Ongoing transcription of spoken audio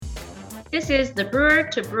This is the Brewer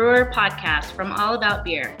to Brewer podcast from All About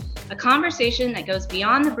Beer, a conversation that goes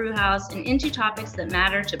beyond the brew house and into topics that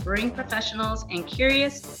matter to brewing professionals and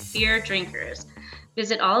curious beer drinkers.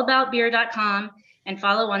 Visit allaboutbeer.com and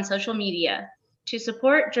follow on social media. To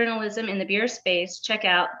support journalism in the beer space, check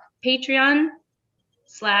out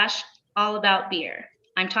Patreon/allaboutbeer.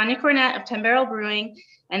 I'm Tonya Cornett of 10 Barrel Brewing,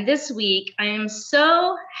 and this week I am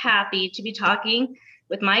so happy to be talking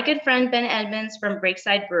with my good friend Ben Edmunds from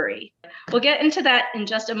Breakside Brewery. We'll get into that in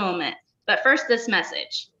just a moment, but first this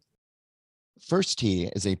message. First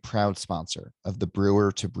Tea is a proud sponsor of the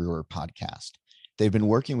Brewer to Brewer podcast. They've been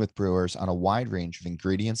working with brewers on a wide range of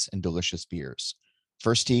ingredients and delicious beers.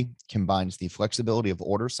 First Tea combines the flexibility of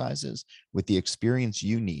order sizes with the experience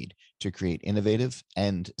you need to create innovative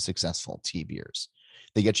and successful tea beers.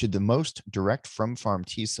 They get you the most direct from farm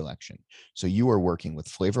tea selection, so you are working with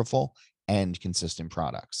flavorful and consistent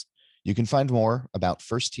products. You can find more about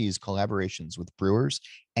First Tea's collaborations with brewers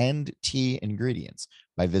and tea ingredients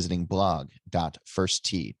by visiting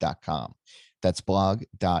blog.firsttea.com. That's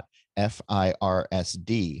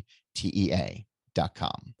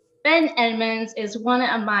blog.firsttea.com. Ben Edmunds is one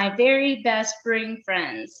of my very best brewing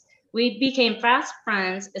friends. We became fast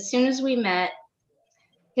friends as soon as we met.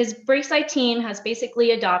 His Breakside team has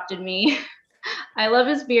basically adopted me. I love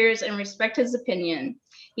his beers and respect his opinion.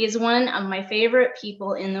 He is one of my favorite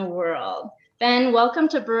people in the world. Ben, welcome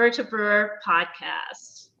to Brewer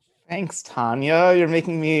podcast. Thanks, Tonya. You're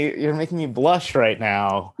making me blush right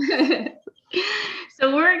now.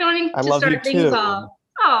 So we're going to start things off.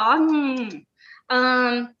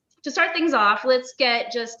 To start things off, let's get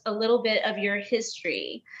just a little bit of your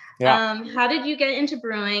history. Yeah. How did you get into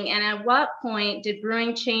brewing, and at what point did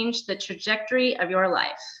brewing change the trajectory of your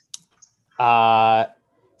life?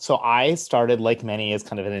 So I started, like many, as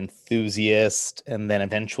kind of an enthusiast and then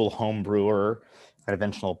eventual home brewer, and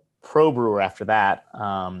eventual pro brewer after that.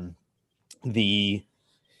 The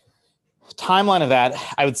timeline of that,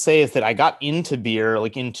 I would say, is that I got into beer,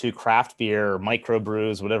 like into craft beer, or micro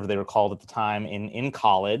brews, whatever they were called at the time, in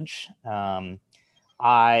college.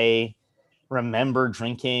 I remember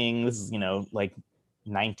drinking, this is, like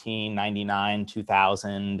 1999,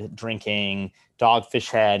 2000, drinking Dogfish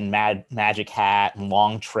Head and Magic Hat and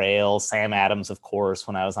Long Trail, Sam Adams, of course,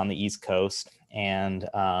 when I was on the East Coast, and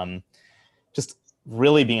just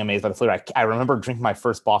really being amazed by the flavor. I remember drinking my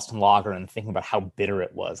first Boston Lager and thinking about how bitter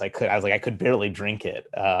it was. I could barely drink it.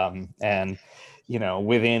 And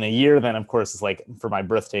within a year, then of course, it's like for my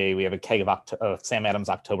birthday, we have a keg of Sam Adams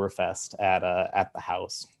Oktoberfest at the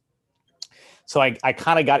house. So I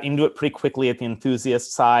kind of got into it pretty quickly at the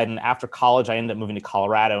enthusiast side. And after college, I ended up moving to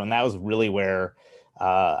Colorado. And that was really where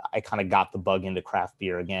I kind of got the bug into craft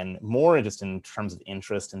beer again, more just in terms of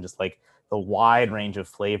interest and just like the wide range of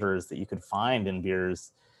flavors that you could find in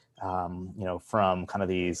beers, from kind of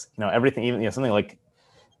these, everything, even, something like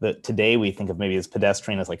that today we think of maybe as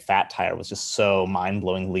pedestrian as like Fat Tire was just so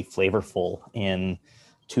mind-blowingly flavorful in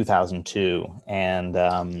 2002. And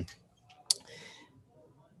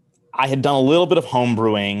I had done a little bit of home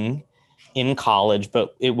brewing in college,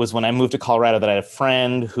 but it was when I moved to Colorado that I had a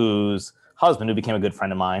friend whose husband, who became a good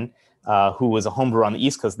friend of mine, who was a home brewer on the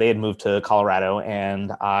East Coast. They had moved to Colorado,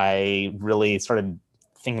 and I really started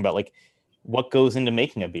thinking about like what goes into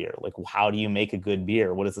making a beer. Like, how do you make a good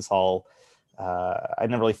beer? What is this all? I'd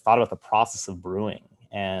never really thought about the process of brewing,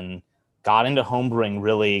 and got into homebrewing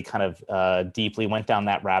really kind of deeply, went down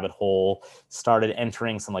that rabbit hole, started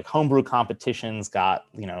entering some like homebrew competitions, got,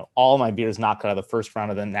 all my beers knocked out of the first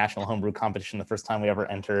round of the national homebrew competition the first time we ever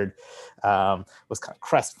entered. Was kind of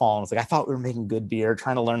crestfallen. Was like, I thought we were making good beer,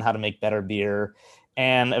 trying to learn how to make better beer.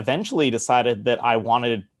 And eventually decided that I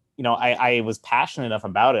wanted, I was passionate enough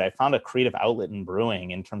about it. I found a creative outlet in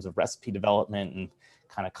brewing in terms of recipe development and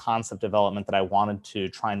kind of concept development that I wanted to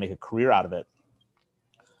try and make a career out of it.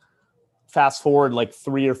 Fast forward like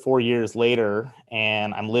 3 or 4 years later,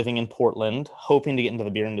 and I'm living in Portland, hoping to get into the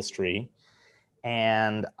beer industry.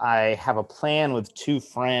 And I have a plan with 2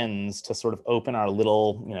 friends to sort of open our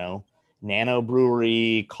little, nano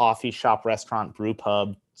brewery, coffee shop, restaurant, brew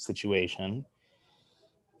pub situation.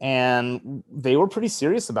 And they were pretty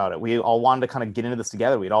serious about it. We all wanted to kind of get into this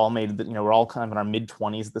together. We'd all made, we're all kind of in our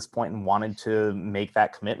mid-20s at this point and wanted to make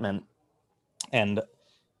that commitment. And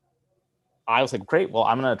I was like, great, well,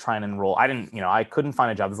 I'm going to try and enroll. I didn't, I couldn't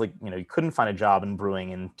find a job. It's like, you couldn't find a job in brewing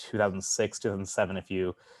in 2006, 2007 if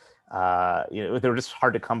you, they were just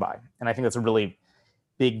hard to come by. And I think that's a really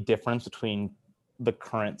big difference between the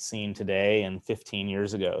current scene today and 15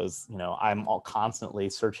 years ago is, I'm all constantly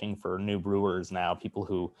searching for new brewers now, people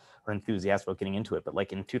who are enthusiastic about getting into it. But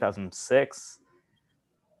like in 2006,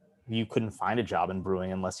 you couldn't find a job in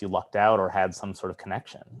brewing unless you lucked out or had some sort of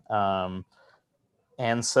connection.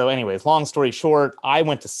 And so anyways, long story short, I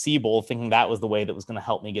went to Siebel thinking that was the way that was going to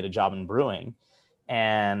help me get a job in brewing.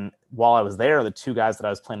 And while I was there, the two guys that I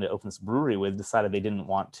was planning to open this brewery with decided they didn't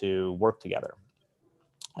want to work together.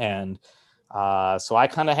 And so I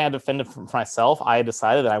kind of had to fend for myself. I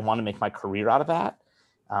decided that I wanted to make my career out of that.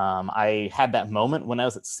 I had that moment when I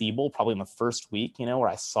was at Siebel, probably in the first week, where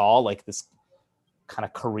I saw like this kind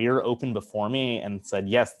of career open before me and said,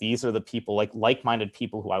 yes, these are the people, like-minded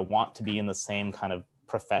people who I want to be in the same kind of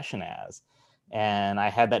profession as. And I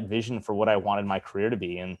had that vision for what I wanted my career to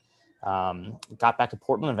be. And got back to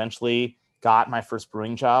Portland, eventually got my first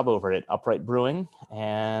brewing job over at Upright Brewing.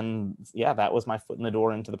 And yeah, that was my foot in the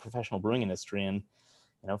door into the professional brewing industry. And,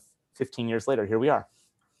 15 years later, here we are.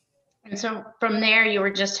 And so from there, you were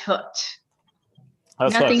just hooked.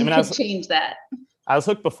 Nothing could change that. I was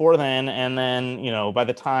hooked before then. And then, by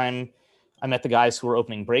the time I met the guys who were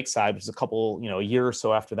opening Breakside, which was a year or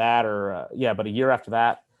so after that, about a year after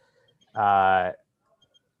that,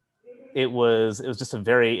 it was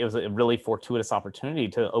a really fortuitous opportunity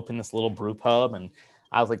to open this little brew pub. And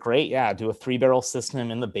I was like, great. Yeah. Do a 3-barrel system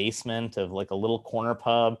in the basement of like a little corner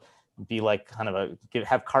pub, be like kind of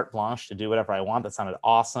have carte blanche to do whatever I want. That sounded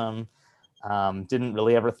awesome. Didn't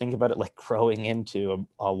really ever think about it like growing into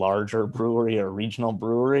a larger brewery or regional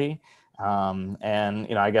brewery. And,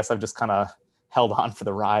 I guess I've just kind of held on for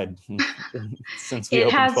the ride since we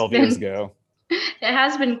opened 12 years ago. It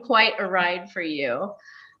has been quite a ride for you.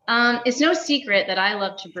 It's no secret that I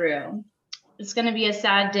love to brew. It's going to be a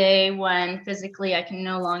sad day when physically I can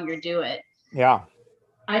no longer do it. Yeah.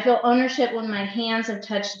 I feel ownership when my hands have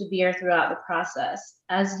touched the beer throughout the process.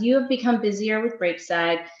 As you have become busier with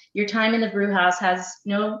Breakside, your time in the brew house has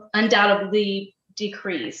undoubtedly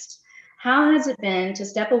decreased. How has it been to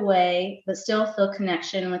step away but still feel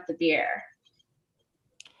connection with the beer?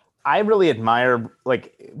 I really admire,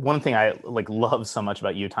 one thing I love so much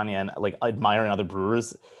about you, Tonya, and admiring other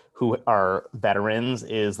brewers who are veterans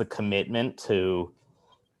is the commitment to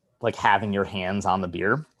having your hands on the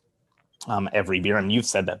beer. Every beer. I mean, you've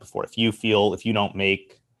said that before. If you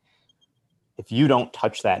don't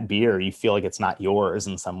touch that beer, you feel like it's not yours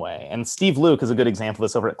in some way. And Steve Luke is a good example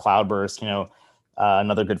of this over at Cloudburst,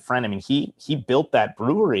 another good friend. I mean, he built that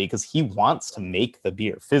brewery because he wants to make the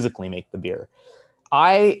beer, physically make the beer.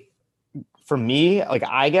 For me,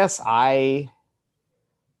 I guess I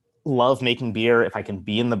love making beer if I can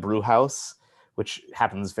be in the brew house, which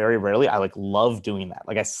happens very rarely. I love doing that.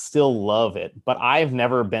 I still love it, but I've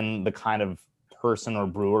never been the kind of person or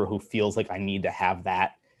brewer who feels like I need to have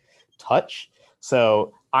that touch.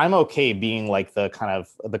 So I'm okay being the kind of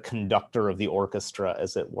the conductor of the orchestra,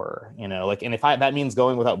 as it were, and if that means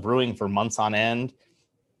going without brewing for months on end,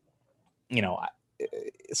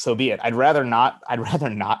 so be it. I'd rather not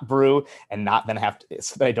brew and not then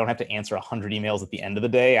so that I don't have to answer 100 emails at the end of the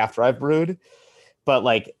day after I've brewed. But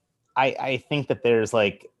I think that there's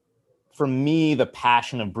for me, the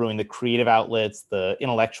passion of brewing, the creative outlets, the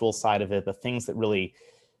intellectual side of it, the things that really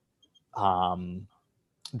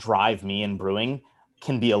drive me in brewing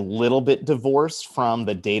can be a little bit divorced from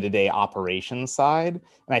the day-to-day operations side.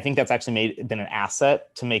 And I think that's actually been an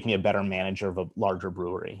asset to make me a better manager of a larger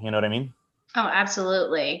brewery. You know what I mean? Oh,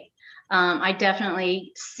 absolutely. I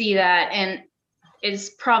definitely see that. And it's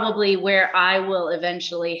probably where I will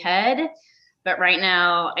eventually head. But right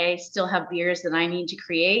now, I still have beers that I need to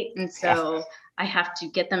create. And so I have to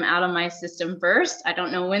get them out of my system first. I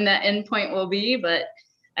don't know when that endpoint will be, but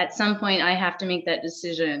at some point I have to make that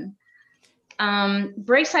decision.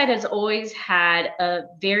 Breakside has always had a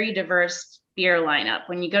very diverse beer lineup.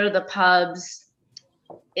 When you go to the pubs,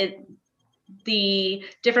 the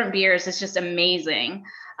different beers is just amazing.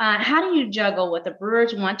 How do you juggle what the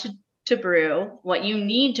brewers want to brew, what you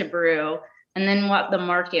need to brew, and then what the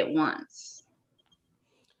market wants?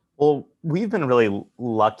 Well, we've been really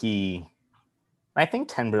lucky. I think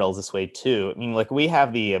 10 Barrel's this way too. I mean, we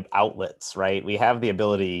have the outlets, right? We have the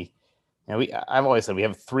ability. I've always said we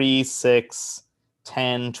have 3, 6,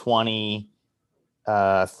 10, 20,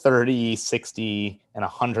 30, 60, and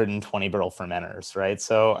 120 barrel fermenters, right?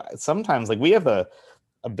 So sometimes we have the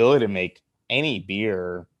ability to make any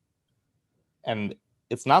beer, and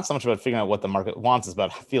it's not so much about figuring out what the market wants, it's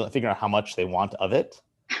about figuring out how much they want of it.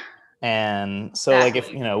 And so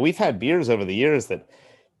if we've had beers over the years that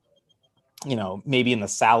maybe in the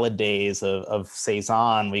salad days of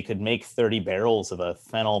Saison, we could make 30 barrels of a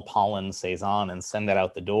fennel pollen Saison and send that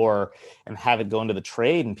out the door and have it go into the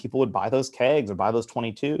trade, and people would buy those kegs or buy those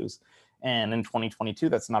 22s. And in 2022,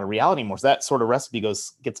 that's not a reality anymore. So that sort of recipe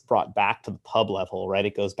gets brought back to the pub level, right?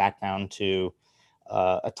 It goes back down to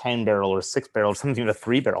a 10 barrel or 6 barrel, sometimes even a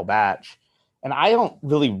 3 barrel batch. And I don't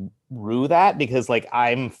really brew that because like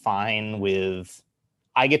I'm fine with,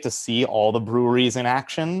 I get to see all the breweries in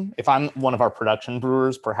action. If I'm one of our production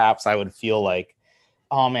brewers, perhaps I would feel like,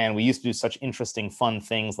 oh man, we used to do such interesting, fun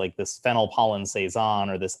things like this fennel pollen saison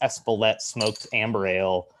or this Espelette smoked amber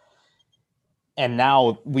ale. And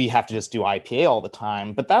now we have to just do IPA all the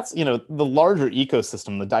time. But that's, you know, the larger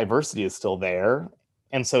ecosystem, the diversity is still there.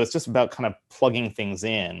 And so it's just about kind of plugging things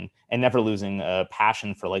in and never losing a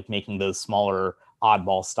passion for like making those smaller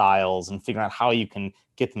oddball styles and figuring out how you can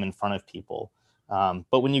get them in front of people.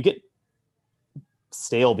 But when you get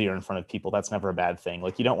stale beer in front of people, that's never a bad thing.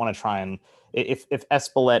 Like you don't want to try and, if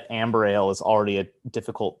Espelette Amber Ale is already a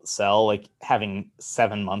difficult sell, like having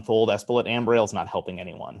 7-month-old Espelette Amber Ale is not helping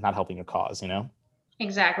anyone, not helping your cause, you know?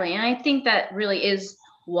 Exactly. And I think that really is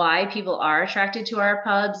why people are attracted to our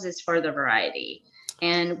pubs, is for the variety.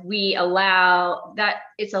 And we allow that,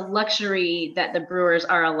 it's a luxury that the brewers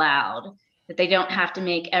are allowed, that they don't have to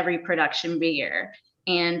make every production beer,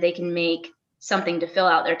 and they can make something to fill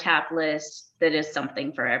out their tap list that is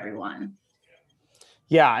something for everyone.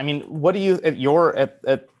 Yeah, I mean, what do you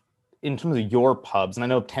in terms of your pubs? And I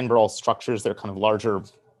know 10 barrel structures their kind of larger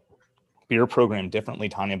beer program differently,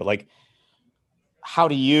 Tonya. But like, how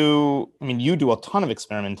do you? I mean, you do a ton of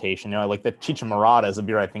experimentation. You know, like the Chicha Morada is a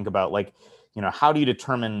beer I think about. Like, you know, how do you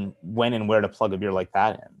determine when and where to plug a beer like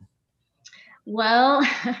that in? Well,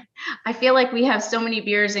 I feel like we have so many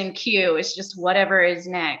beers in queue. It's just whatever is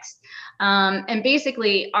next. And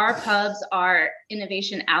basically, our pubs are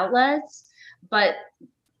innovation outlets,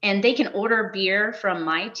 and they can order beer from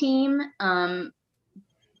my team,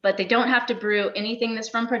 but they don't have to brew anything that's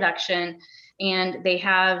from production. And they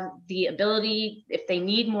have the ability, if they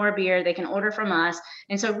need more beer, they can order from us.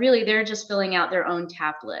 And so really, they're just filling out their own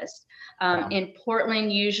tap list. Wow. In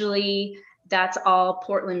Portland, usually that's all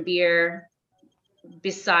Portland beer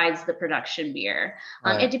besides the production beer.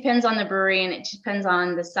 Right. It depends on the brewery, and it depends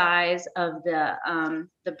on the size of the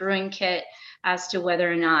brewing kit as to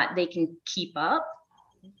whether or not they can keep up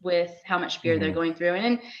with how much beer they're going through.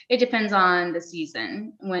 And it depends on the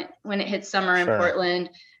season. When it hits summer in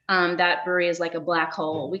Portland, that brewery is like a black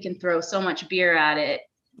hole. We can throw so much beer at it.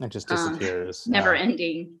 It just disappears. Never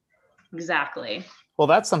ending. Exactly. Well,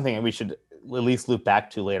 that's something that we should at least loop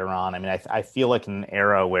back to later on. I mean, I feel like in an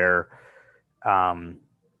era where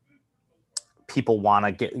people want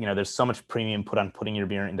to get, you know, there's so much premium put on putting your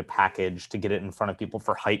beer into package to get it in front of people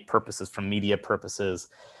for hype purposes, for media purposes.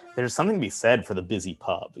 There's something to be said for the busy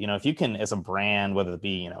pub. You know, if you can, as a brand, whether it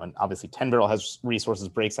be, you know, and obviously 10 Barrel has resources,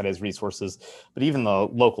 Breakside has resources, but even the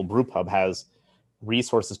local brew pub has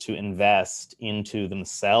resources to invest into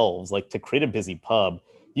themselves, like to create a busy pub.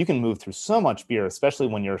 You can move through so much beer, especially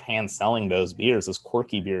when you're hand selling those beers, those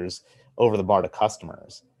quirky beers, over the bar to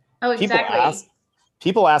customers. Oh, exactly.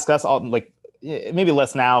 People ask us, all, like, maybe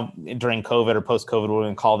less now during COVID or post-COVID, we're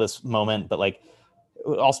going to call this moment, but like, it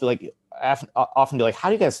would also be like, often be like, how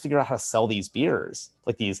do you guys figure out how to sell these beers?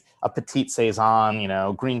 Like a petite saison, you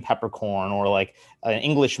know, green peppercorn, or like an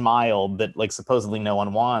English mild that like supposedly no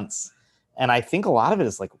one wants. And I think a lot of it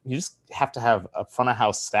is like, you just have to have a front of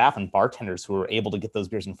house staff and bartenders who are able to get those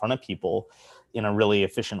beers in front of people in a really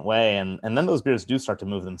efficient way. And then those beers do start to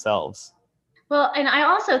move themselves. Well, and I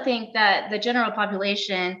also think that the general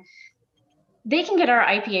population, they can get our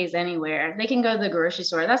IPAs anywhere. They can go to the grocery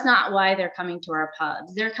store. That's not why they're coming to our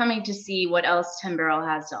pubs. They're coming to see what else 10 Barrel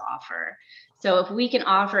has to offer. So if we can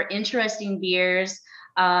offer interesting beers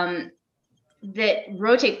that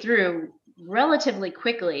rotate through relatively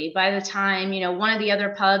quickly, by the time, you know, one of the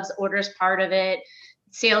other pubs orders part of it,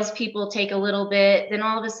 salespeople take a little bit, then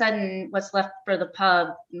all of a sudden what's left for the pub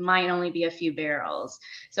might only be a few barrels.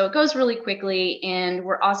 So it goes really quickly. And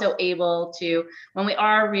we're also able to, when we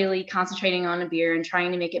are really concentrating on a beer and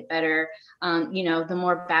trying to make it better, you know, the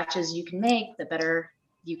more batches you can make, the better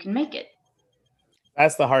you can make it.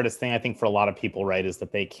 That's the hardest thing, I think, for a lot of people, right? Is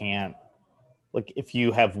that they can't, like, if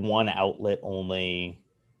you have one outlet only,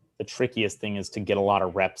 the trickiest thing is to get a lot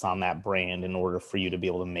of reps on that brand in order for you to be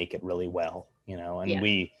able to make it really well, you know. And Yeah.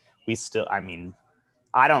 we still, I mean,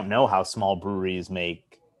 I don't know how small breweries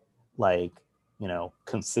make, like, you know,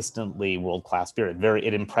 consistently world-class beer.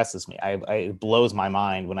 It impresses me. It blows my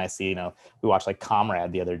mind when I see, you know, we watched like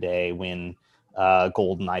Comrade the other day win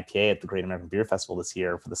Golden IPA at the Great American Beer Festival this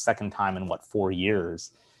year for the second time in 4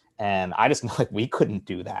 years. And I just know, like, we couldn't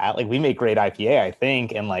do that. Like, we make great IPA, I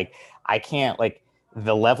think. And like, I can't, like,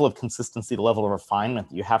 the level of consistency, the level of refinement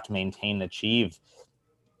that you have to maintain and achieve,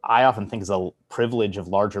 I often think is a privilege of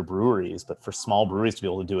larger breweries, but for small breweries to be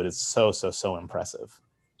able to do it is so impressive.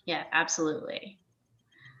 Yeah, absolutely.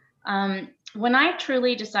 When I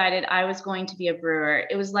truly decided I was going to be a brewer,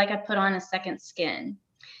 it was like I put on a second skin.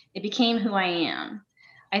 It became who I am.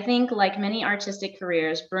 I think, like many artistic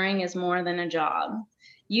careers, brewing is more than a job.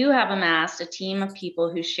 You have amassed a team of people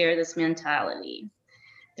who share this mentality.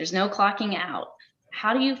 There's no clocking out.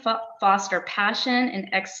 How do you foster passion and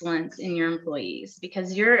excellence in your employees?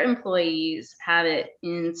 Because your employees have it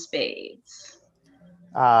in spades.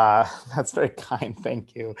 That's very kind.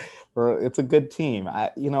 Thank you. It's a good team. I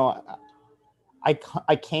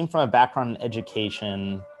came from a background in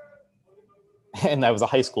education, and I was a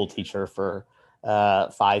high school teacher for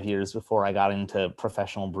 5 years before I got into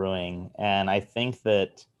professional brewing. And I think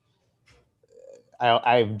that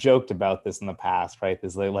I've joked about this in the past, right?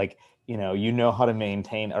 Is like, you know how to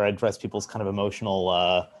maintain or address people's kind of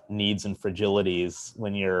emotional needs and fragilities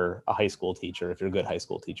when you're a high school teacher, if you're a good high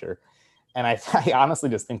school teacher. And I honestly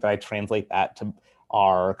just think that I translate that to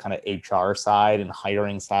our kind of HR side and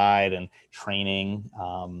hiring side and training.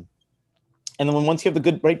 And then once you have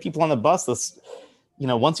the right people on the bus,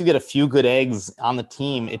 once you get a few good eggs on the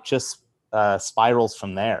team, it just spirals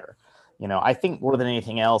from there. I think more than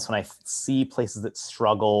anything else, when I see places that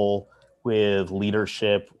struggle with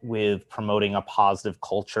leadership, with promoting a positive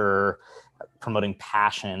culture, promoting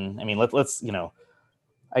passion. I mean, let's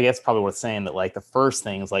I guess probably worth saying that like the first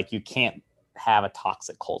thing is like you can't have a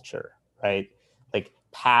toxic culture, right? Like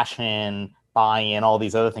passion, buy-in, all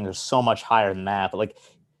these other things are so much higher than that. But like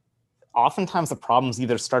oftentimes the problems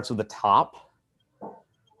either starts with the top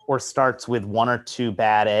or starts with one or two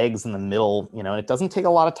bad eggs in the middle. It doesn't take a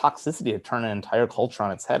lot of toxicity to turn an entire culture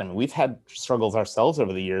on its head. I mean, we've had struggles ourselves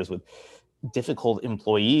over the years with difficult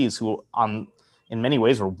employees who in many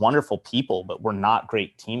ways were wonderful people, but were not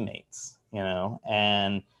great teammates,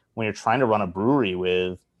 and when you're trying to run a brewery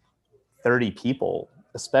with 30 people,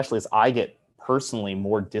 especially as I get personally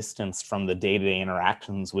more distanced from the day-to-day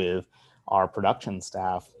interactions with our production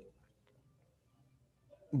staff,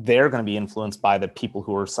 they're going to be influenced by the people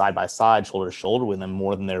who are side by side, shoulder to shoulder with them,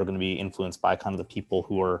 more than they're going to be influenced by kind of the people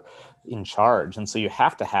who are in charge. And so you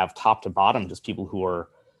have to have top to bottom just people who are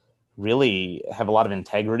really have a lot of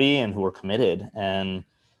integrity and who are committed. And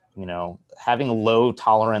having a low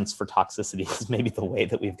tolerance for toxicity is maybe the way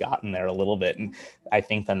that we've gotten there a little bit. And I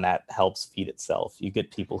think then that helps feed itself. You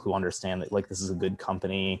get people who understand that like this is a good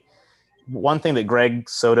company. One thing that Greg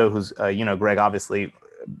Soto, who's Greg obviously,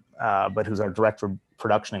 but who's our director of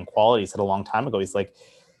production and quality, said a long time ago, he's like,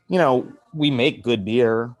 we make good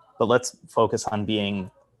beer, but let's focus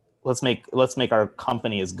on let's make our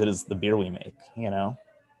company as good as the beer we make.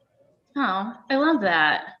 Oh, I love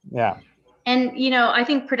that. Yeah. And, I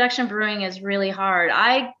think production brewing is really hard.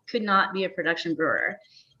 I could not be a production brewer.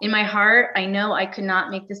 In my heart, I know I could not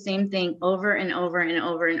make the same thing over and over and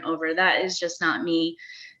over and over. That is just not me.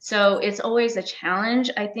 So it's always a challenge,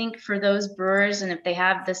 I think, for those brewers. And if they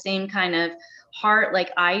have the same kind of heart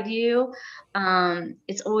like I do,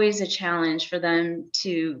 it's always a challenge for them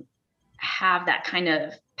to have that kind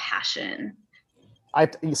of passion.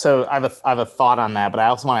 So I have a thought on that, but I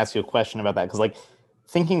also want to ask you a question about that. Because like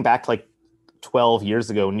thinking back to like 12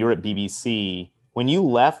 years ago when you were at BBC, when you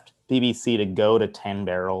left BBC to go to 10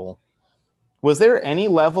 Barrel, was there any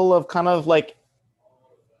level of kind of like,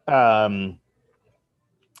 were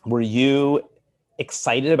you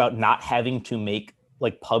excited about not having to make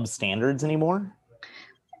like pub standards anymore?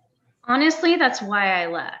 Honestly, that's why I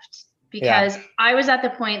left. Because I was at the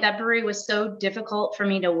point that brewery was so difficult for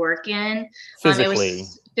me to work in.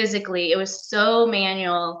 It was so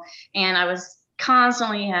manual, and I was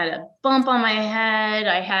constantly had a bump on my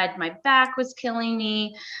head. My back was killing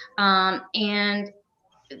me. And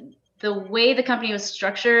the way the company was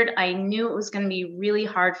structured, I knew it was going to be really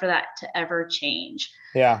hard for that to ever change.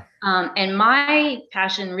 Yeah. And my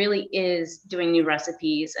passion really is doing new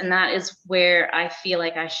recipes, and that is where I feel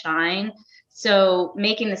like I shine. So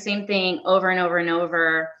making the same thing over and over and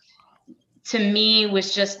over, to me,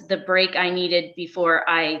 was just the break I needed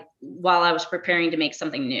while I was preparing to make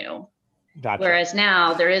something new. Gotcha. Whereas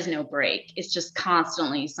now there is no break. It's just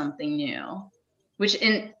constantly something new, which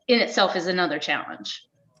in itself is another challenge.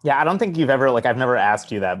 Yeah, I don't think you've ever, like, I've never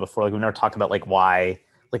asked you that before. Like, we've never talked about like why,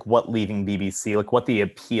 like what leaving BBC, like what the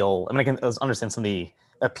appeal. I mean, I can understand some of the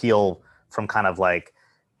appeal from kind of like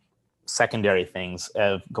secondary things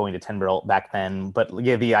of going to 10 Barrel back then, but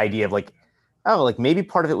yeah, the idea of like, oh, like maybe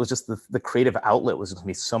part of it was just the creative outlet was going to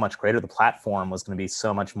be so much greater. The platform was going to be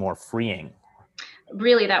so much more freeing.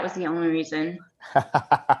 Really, that was the only reason.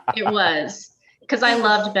 It was because I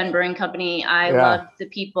loved Ben Brewing Company. I loved the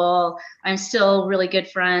people. I'm still really good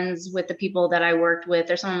friends with the people that I worked with.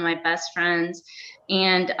 They're some of my best friends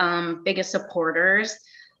and biggest supporters.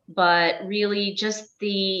 But really, just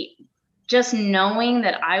just knowing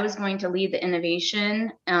that I was going to lead the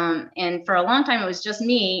innovation, and for a long time it was just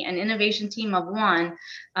me, an innovation team of one,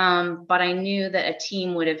 but I knew that a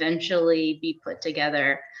team would eventually be put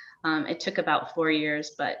together. It took about 4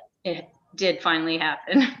 years, but it did finally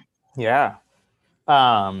happen. Yeah.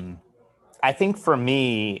 I think for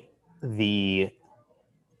me, the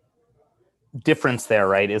difference there,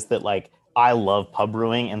 right, is that like I love pub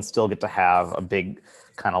brewing and still get to have a big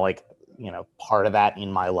kind of like, part of that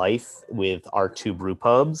in my life with our 2 brew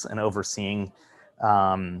pubs and overseeing,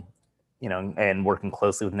 and working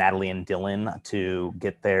closely with Natalie and Dylan to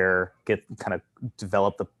get kind of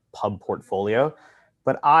develop the pub portfolio.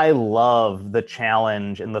 But I love the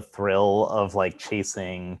challenge and the thrill of like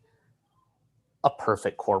chasing a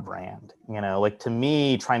perfect core brand. Like to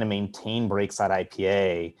me, trying to maintain Breakside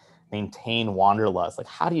IPA, maintain Wanderlust, like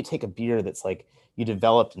how do you take a beer that's like you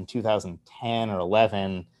developed in 2010 or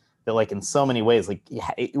 11 that like in so many ways, like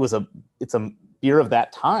it's a beer of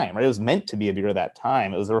that time, right? It was meant to be a beer of that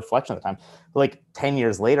time. It was a reflection of the time. But like 10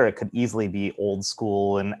 years later, it could easily be old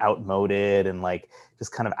school and outmoded and like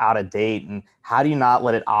just kind of out of date. And how do you not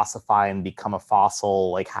let it ossify and become a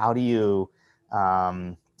fossil? Like how do you,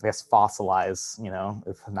 I guess fossilize,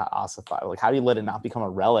 if not ossify, like how do you let it not become a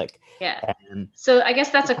relic? Yeah. And so I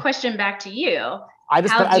guess that's a question back to you. How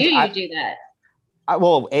do you do that?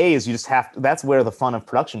 Well, is you just have to, that's where the fun of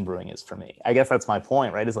production brewing is for me. I guess that's my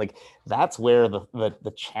point, right? Is like, that's where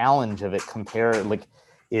the challenge of it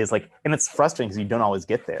is like, and it's frustrating because you don't always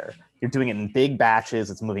get there. You're doing it in big batches.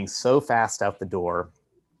 It's moving so fast out the door,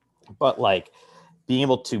 but like being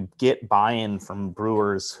able to get buy-in from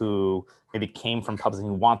brewers who maybe came from pubs and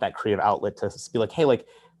who want that creative outlet to be like, hey, like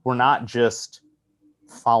we're not just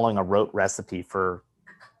following a rote recipe for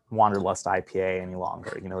Wanderlust IPA any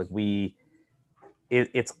longer. Like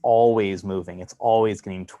it's always moving. It's always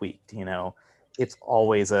getting tweaked. It's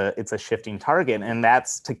always it's a shifting target, and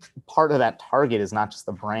part of that target is not just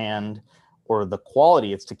the brand or the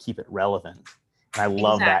quality; it's to keep it relevant. And I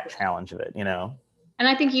love that challenge of it. And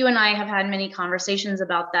I think you and I have had many conversations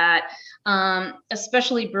about that,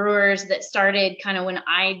 especially brewers that started kind of when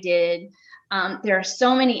I did. There are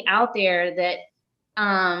so many out there that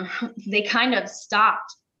they kind of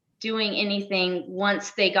stopped doing anything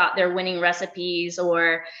once they got their winning recipes,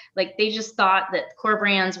 or like they just thought that core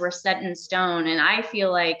brands were set in stone. And I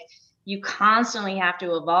feel like you constantly have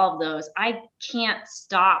to evolve those. I can't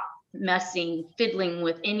stop fiddling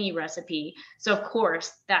with any recipe. So of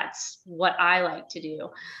course, that's what I like to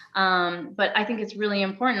do. But I think it's really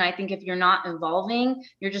important. I think if you're not evolving,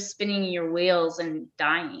 you're just spinning your wheels and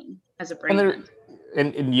dying as a brand.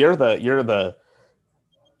 And you're the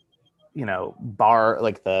bar,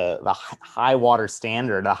 like the high water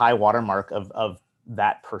standard, the high water mark of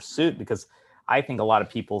that pursuit, because I think a lot of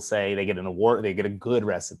people say they get an award, they get a good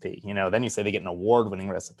recipe, then you say they get an award-winning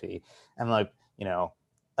recipe, and like,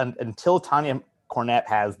 until Tonya Cornett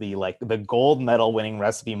has the gold medal winning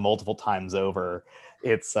recipe multiple times over,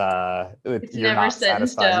 it's you're not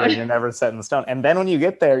satisfied. You're never set in stone. And then when you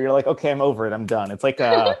get there, you're like, okay, I'm over it. I'm done. It's like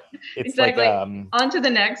it's exactly. Like on to the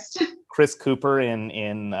next. Chris Cooper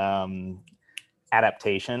in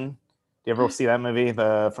Adaptation. Do you ever see that movie?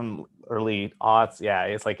 From early aughts? Yeah,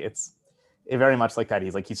 it's very much like that.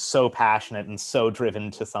 He's so passionate and so driven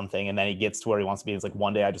to something, and then he gets to where he wants to be. It's like,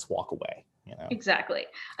 one day I just walk away. Exactly.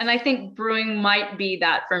 And I think brewing might be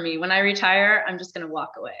that for me. When I retire, I'm just going to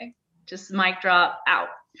walk away. Just mic drop, out.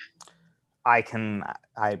 I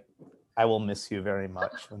will miss you very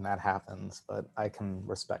much when that happens, but I can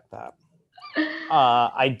respect that.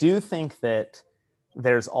 I do think that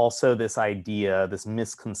there's also this idea, this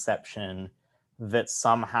misconception that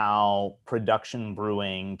somehow production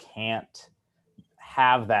brewing can't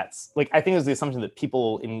have that. Like, I think there's the assumption that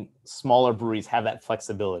people in smaller breweries have that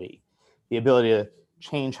flexibility, the ability to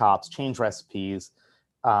change hops, change recipes.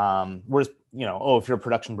 Whereas, if you're a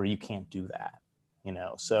production brewer, you can't do that,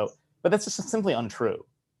 So, but that's just simply untrue.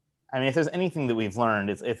 I mean, if there's anything that we've learned,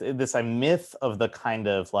 it's this a myth of the kind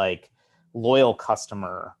of like loyal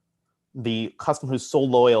customer, the customer who's so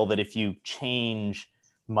loyal that if you change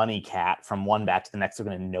Money Cat from one batch to the next, they're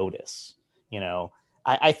going to notice.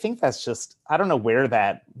 I think that's just, I don't know where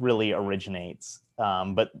that really originates,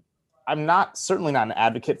 but I'm certainly not an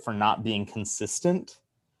advocate for not being consistent.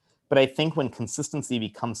 But I think when consistency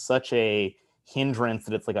becomes such a hindrance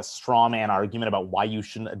that it's like a straw man argument about why you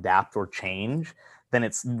shouldn't adapt or change, then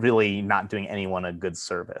it's really not doing anyone a good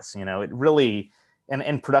service. It really,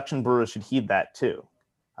 and production brewers should heed that too.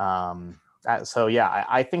 So yeah,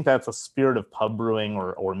 I think that's a spirit of pub brewing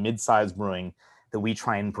or mid-sized brewing that we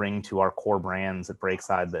try and bring to our core brands at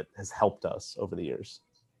Breakside that has helped us over the years.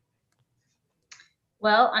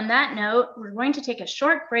 Well, on that note, we're going to take a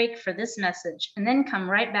short break for this message and then come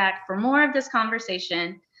right back for more of this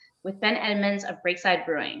conversation with Ben Edmunds of Breakside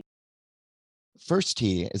Brewing. First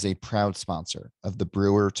Tea is a proud sponsor of the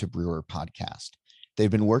Brewer to Brewer podcast. They've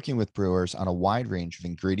been working with brewers on a wide range of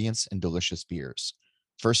ingredients and delicious beers.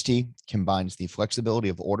 First Tea combines the flexibility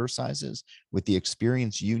of order sizes with the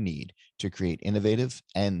experience you need to create innovative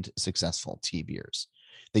and successful tea beers.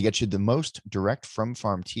 They get you the most direct from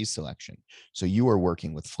farm tea selection, so you are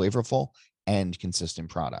working with flavorful and consistent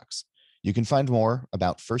products. You can find more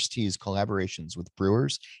about First Tea's collaborations with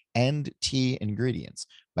brewers and tea ingredients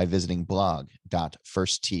by visiting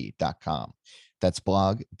blog.firsttea.com. That's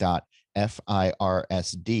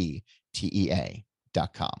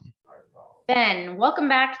blog.firsttea.com. Ben, welcome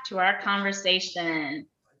back to our conversation.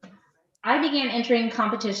 I began entering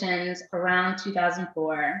competitions around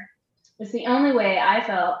 2004. It's the only way I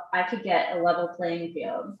felt I could get a level playing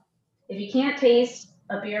field. If you can't taste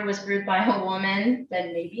a beer was brewed by a woman,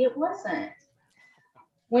 then maybe it wasn't.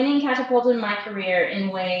 Winning catapulted my career in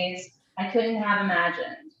ways I couldn't have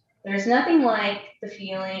imagined. There's nothing like the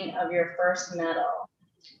feeling of your first medal.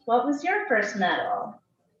 What was your first medal?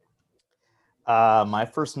 My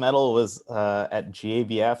first medal was at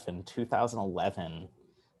GABF in 2011.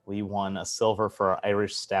 We won a silver for our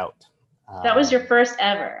Irish Stout. That was your first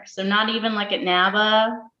ever, so not even like at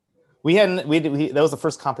NABA? That was the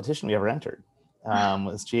first competition we ever entered.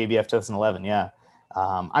 Was GABF 2011, yeah.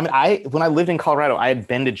 When I lived in Colorado, I had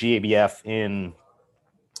been to GABF in,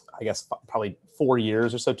 I guess, probably 4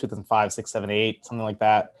 years or so, 2005, 6, 7, 8, something like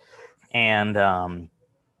that. And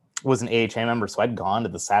was an AHA member, so I'd gone to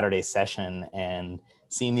the Saturday session and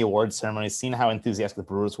seen the awards ceremony, seen how enthusiastic the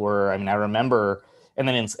brewers were. I mean, I remember, and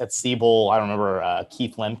then at Siebel, I remember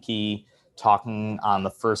Keith Lemke talking on the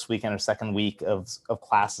first weekend or second week of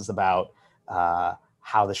classes about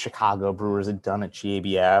how the Chicago brewers had done at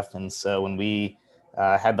GABF. And so when we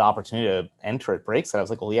had the opportunity to enter at Breakside, I was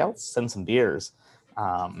like, well, yeah, let's send some beers.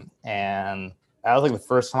 And that was like the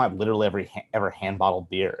first time I've literally ever hand bottled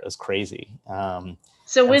beer. It was crazy.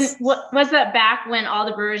 So what was that back when all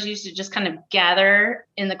the brewers used to just kind of gather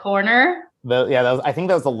in the corner? I think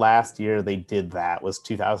that was the last year they did that, was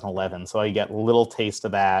 2011. So I get a little taste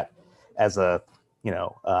of that as a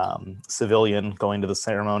civilian going to the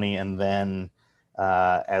ceremony, and then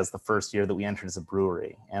as the first year that we entered as a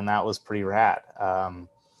brewery, and that was pretty rad.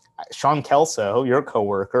 Sean Kelso, your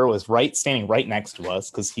coworker, was standing right next to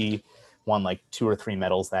us because he won like 2 or 3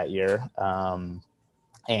 medals that year,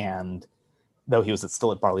 and though he was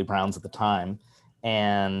still at Barley Browns at the time,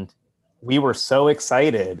 and we were so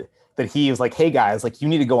excited that he was like, hey guys, like, you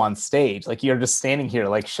need to go on stage. Like, you're just standing here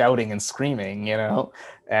like shouting and screaming,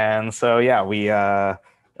 And so, yeah,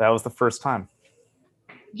 that was the first time.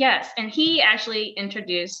 Yes. And he actually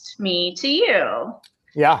introduced me to you.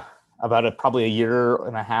 Yeah. About probably a year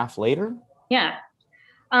and a half later. Yeah.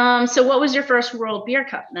 So what was your first World Beer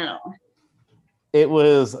Cup medal? It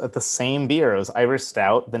was the same beer. It was Irish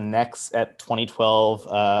Stout, the next at 2012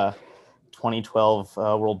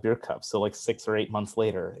 World Beer Cup. So like 6 or 8 months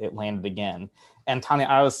later, it landed again. And Tonya,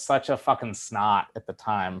 I was such a fucking snot at the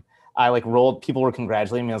time. I people were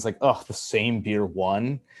congratulating me. I was like, oh, the same beer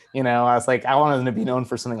won. I was like, I wanted them to be known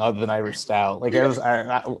for something other than Irish Stout. Like,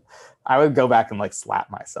 I would go back and like slap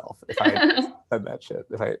myself if I said that shit,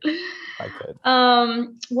 if I could.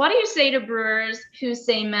 What do you say to brewers who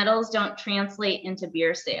say medals don't translate into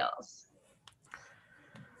beer sales?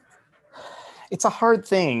 It's a hard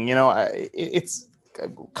thing,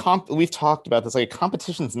 we've talked about this, like,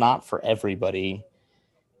 competition's not for everybody.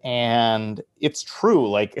 And it's true.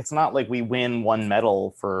 Like, it's not like we win one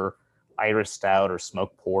medal for Irish Stout or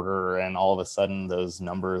Smoked Porter and all of a sudden those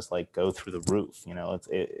numbers like go through the roof.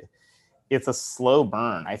 It's a slow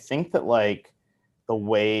burn. I think that like the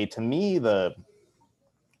way, to me,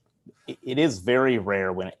 it is very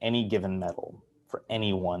rare when any given medal for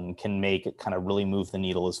anyone can make it kind of really move the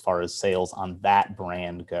needle as far as sales on that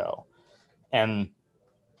brand go. And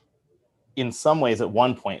in some ways, at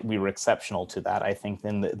one point, we were exceptional to that. I think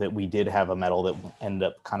then that we did have a medal that ended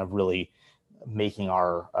up kind of really making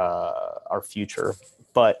our future.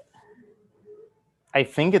 But I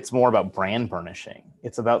think it's more about brand burnishing.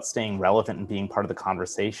 It's about staying relevant and being part of the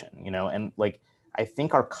conversation, and like, I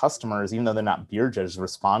think our customers, even though they're not beer judges,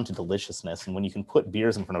 respond to deliciousness. And when you can put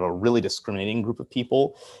beers in front of a really discriminating group of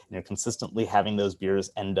people, and you're consistently having those beers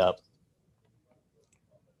end up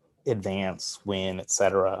advance, win,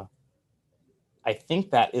 etc., I think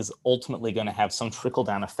that is ultimately going to have some trickle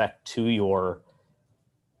down effect to your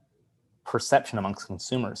perception amongst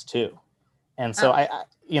consumers too. And so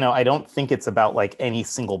I don't think it's about like any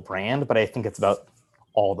single brand, but I think it's about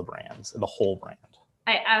all the brands, the whole brand.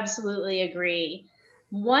 I absolutely agree.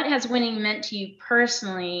 What has winning meant to you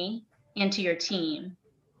personally and to your team,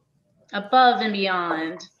 above and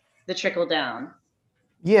beyond the trickle down?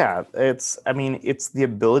 Yeah, it's the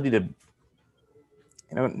ability to,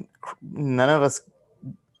 none of us,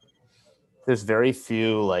 there's very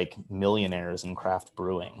few like millionaires in craft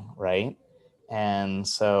brewing, right? And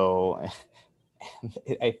so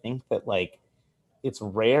I think that like it's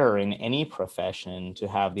rare in any profession to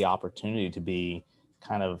have the opportunity to be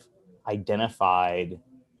kind of identified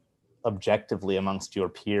objectively amongst your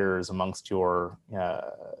peers, amongst your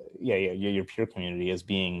your peer community as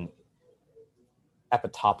being at the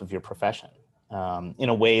top of your profession, in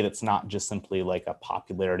a way that's not just simply like a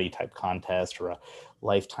popularity type contest or a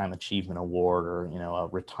lifetime achievement award or a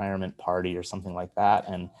retirement party or something like that.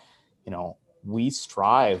 And we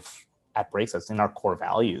strive at Breakside in our core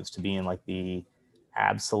values to be in like the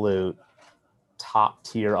absolute top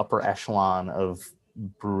tier upper echelon of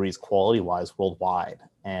breweries quality wise worldwide.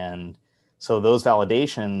 And so those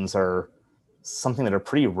validations are something that are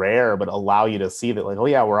pretty rare, but allow you to see that like, oh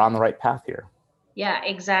yeah, we're on the right path here. Yeah,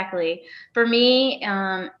 exactly. For me,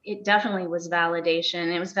 it definitely was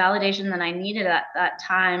validation. It was validation that I needed at that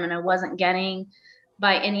time, and I wasn't getting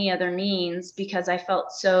by any other means because I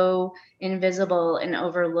felt so invisible and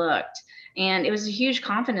overlooked. And it was a huge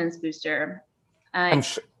confidence booster. I'm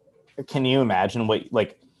sure. Can you imagine what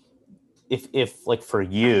like if like for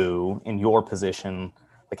you in your position,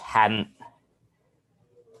 like hadn't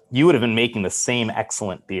you would have been making the same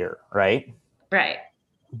excellent beer, right? Right.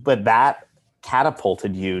 But that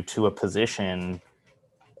catapulted you to a position,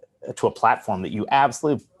 to a platform that you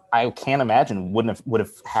absolutely, I can't imagine would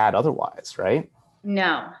have had otherwise, right?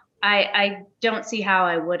 No, I don't see how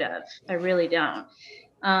I would have. I really don't.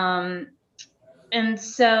 And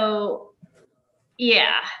so,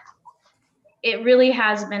 yeah, it really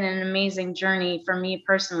has been an amazing journey for me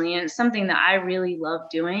personally, and it's something that I really love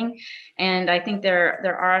doing. And I think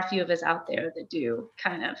there are a few of us out there that do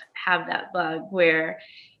kind of have that bug where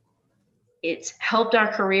it's helped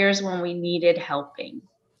our careers when we needed helping.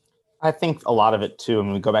 I think a lot of it too, I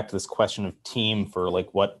mean, we go back to this question of team for like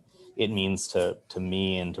what it means to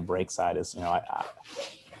me and to Breakside is,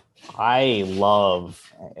 I love,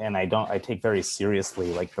 and I take very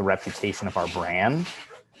seriously like the reputation of our brand.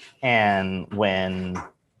 And when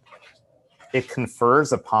it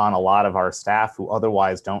confers upon a lot of our staff who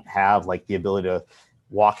otherwise don't have like the ability to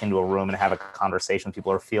walk into a room and have a conversation with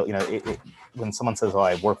people or feel, when someone says, oh,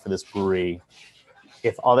 I work for this brewery,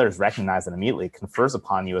 if others recognize it immediately, it confers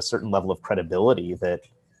upon you a certain level of credibility that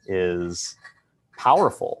is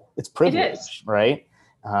powerful. It's privilege, right?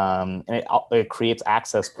 And it creates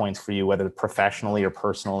access points for you, whether professionally or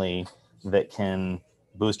personally, that can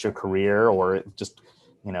boost your career or just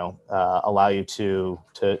allow you to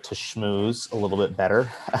schmooze a little bit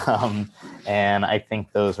better. And I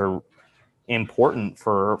think those are important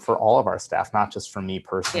for all of our staff, not just for me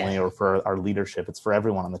personally or for our leadership. It's for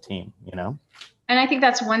everyone on the team, And I think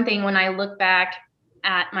that's one thing when I look back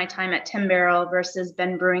at my time at 10 Barrel versus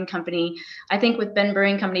Ben Brewing Company. I think with Ben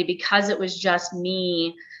Brewing Company, because it was just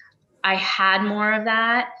me, I had more of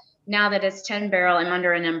that. Now that it's 10 Barrel, I'm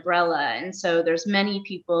under an umbrella. And so there's many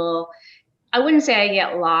people. I wouldn't say I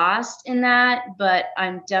get lost in that, but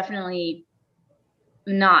I'm definitely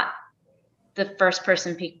not the first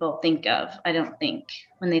person people think of, I don't think,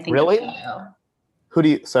 when they think really? of Toyo. Who do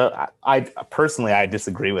you, so I personally, I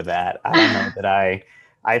disagree with that. I don't know that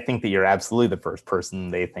I think that you're absolutely the first person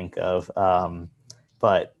they think of.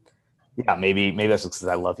 But yeah, maybe that's just because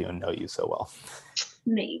I love you and know you so well.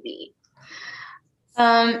 Maybe.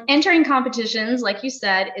 Entering competitions, like you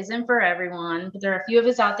said, isn't for everyone, but there are a few of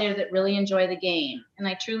us out there that really enjoy the game. And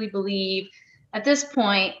I truly believe at this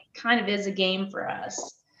point, kind of is a game for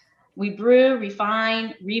us. We brew,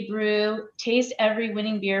 refine, rebrew, taste every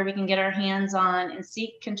winning beer we can get our hands on, and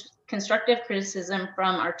seek constructive criticism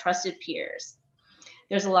from our trusted peers.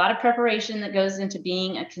 There's a lot of preparation that goes into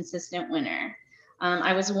being a consistent winner.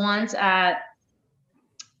 I was once at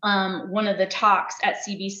one of the talks at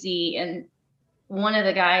CBC, and one of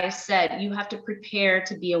the guys said, you have to prepare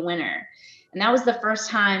to be a winner. And that was the first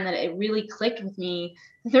time that it really clicked with me.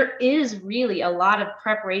 There is really a lot of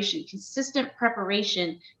preparation, consistent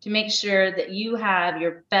preparation to make sure that you have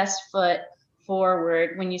your best foot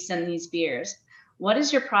forward when you send these beers. What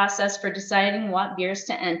is your process for deciding what beers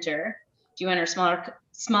to enter? Do you enter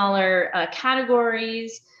smaller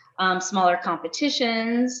categories, smaller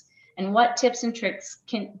competitions? And what tips and tricks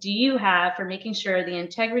do you have for making sure the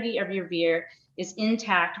integrity of your beer is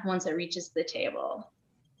intact once it reaches the table?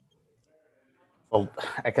 Well,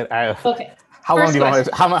 Okay. How long First do you want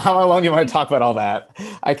question. to, how long do you want to talk about all that?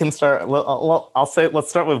 I can start. Well, I'll say, let's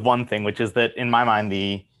start with one thing, which is that in my mind,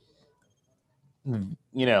 the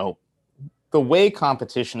way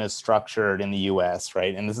competition is structured in the US,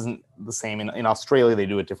 right? And this isn't the same in Australia, they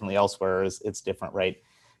do it differently elsewhere, it's different, right?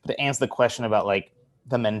 But to answer the question about like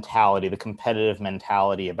the mentality, the competitive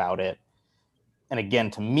mentality about it, and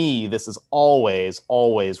again, to me, this is always,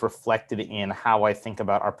 always reflected in how I think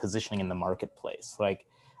about our positioning in the marketplace. Like,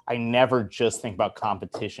 I never just think about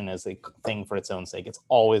competition as a thing for its own sake. It's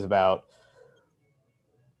always about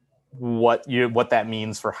what that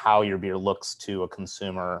means for how your beer looks to a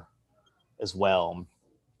consumer as well.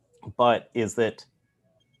 But is that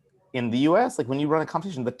in the US, like when you run a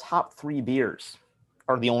competition, the top 3 beers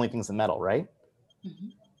are the only things that medal, right? Mm-hmm.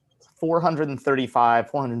 435,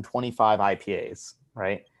 425 IPAs,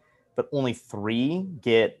 right? But only 3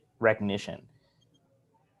 get recognition.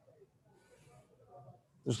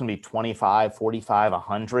 There's going to be 25, 45,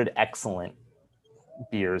 100 excellent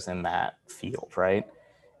beers in that field, right?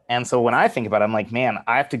 And so when I think about it, I'm like, man,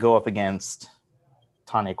 I have to go up against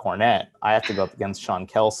Tonya Cornett. I have to go up against Sean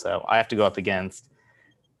Kelso. I have to go up against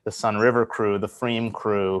the Sun River crew, the Freem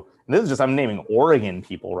crew. And this is just, I'm naming Oregon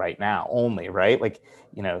people right now only, right? Like,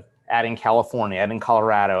 add in California, add in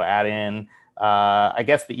Colorado, add in, I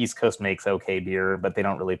guess the East Coast makes okay beer, but they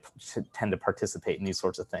don't really tend to participate in these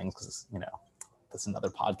sorts of things because, that's another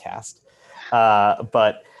podcast.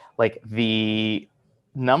 But like the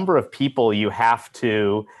number of people you have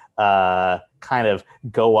to kind of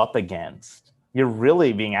go up against, you're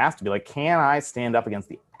really being asked to be like, can I stand up against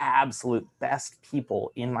the absolute best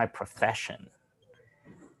people in my profession?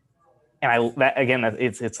 And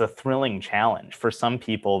it's a thrilling challenge. For some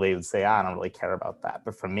people, they would say, I don't really care about that.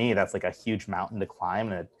 But for me, that's like a huge mountain to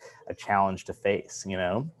climb and a challenge to face,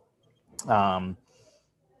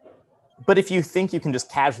 But if you think you can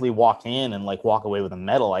just casually walk in and like walk away with a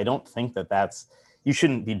medal, I don't think you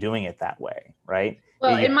shouldn't be doing it that way, right?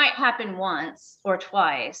 Well, it might happen once or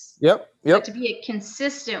twice. Yep. But to be a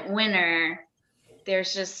consistent winner,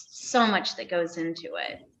 there's just so much that goes into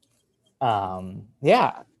it.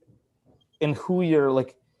 Yeah. And who you're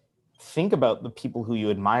like, think about the people who you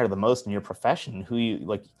admire the most in your profession, who you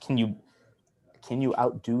like, can you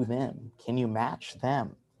outdo them? Can you match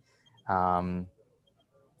them?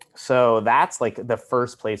 So that's like the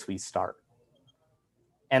first place we start.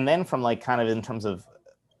 And then from like kind of in terms of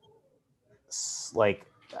like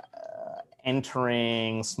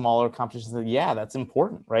entering smaller competitions, yeah, that's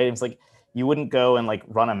important, right? It's like you wouldn't go and like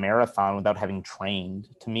run a marathon without having trained.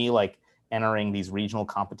 To me, like entering these regional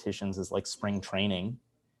competitions is like spring training.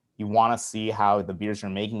 You want to see how the beers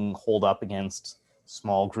you're making hold up against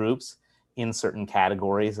small groups in certain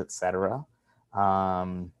categories, etc.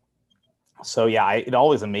 So yeah, it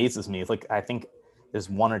always amazes me. It's like, I think there's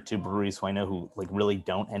 1 or 2 breweries who I know who like really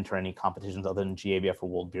don't enter any competitions other than GABF or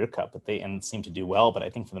World Beer Cup, but they seem to do well. But I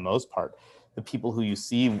think for the most part, the people who you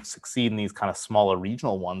see succeed in these kind of smaller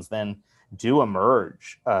regional ones then do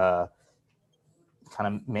emerge, kind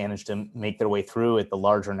of manage to make their way through at the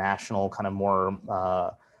larger national kind of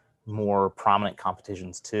more prominent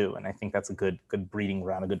competitions too. And I think that's a good breeding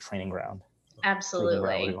ground, a good training ground. Absolutely.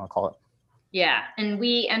 Ground, what do you want to call it? Yeah, and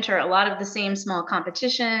we enter a lot of the same small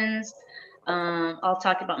competitions. I'll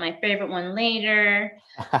talk about my favorite one later,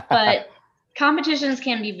 but competitions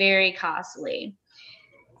can be very costly.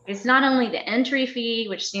 It's not only the entry fee,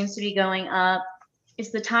 which seems to be going up,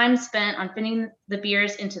 it's the time spent on fitting the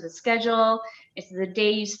beers into the schedule, it's the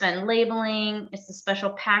day you spend labeling, it's the special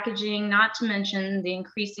packaging, not to mention the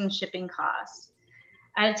increasing shipping costs.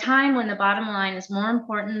 At a time when the bottom line is more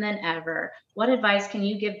important than ever, what advice can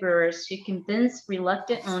you give brewers to convince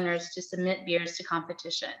reluctant owners to submit beers to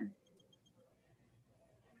competition?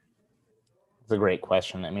 It's a great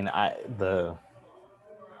question. I mean,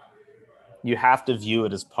 you have to view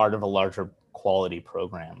it as part of a larger quality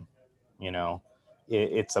program.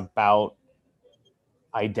 It's about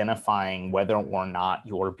identifying whether or not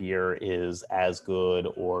your beer is as good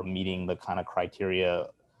or meeting the kind of criteria,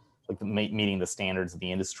 like meeting the standards of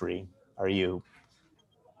the industry.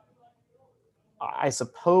 I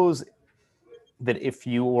suppose that if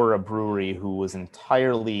you were a brewery who was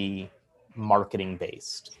entirely marketing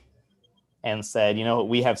based and said,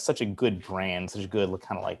 we have such a good brand, such a good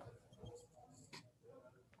kind of like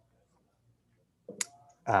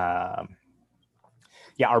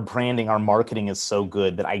our branding, our marketing is so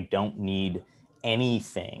good that I don't need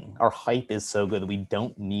anything. Our hype is so good that we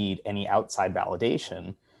don't need any outside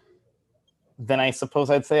validation. Then I suppose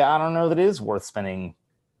I'd say, I don't know that it is worth spending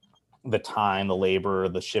the time, the labor,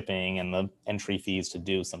 the shipping, and the entry fees to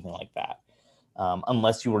do something like that.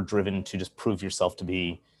 unless you were driven to just prove yourself to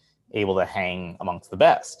be able to hang amongst the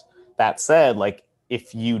best. That said, like,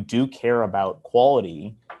 if you do care about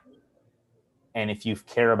quality and if you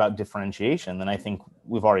care about differentiation, then I think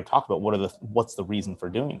we've already talked about what's the reason for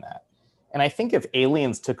doing that. And I think if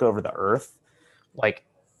aliens took over the Earth, like,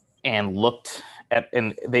 and looked at,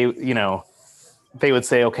 and they, you know, they would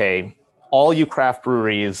say, okay, all you craft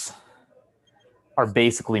breweries are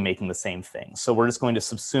basically making the same thing. So we're just going to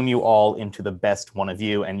subsume you all into the best one of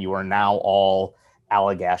you, and you are now all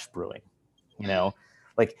Allagash Brewing. You know,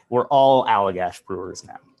 like, we're all Allagash brewers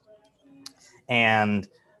now. And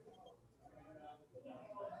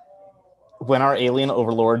when our alien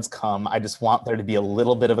overlords come, I just want there to be a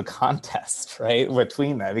little bit of a contest, right,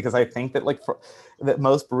 between that, because I think that, like, that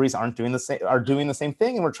most breweries are doing the same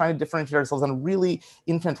thing, and we're trying to differentiate ourselves on really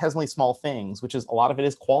infinitesimally small things, which is a lot of it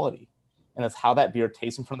is quality. And that's how that beer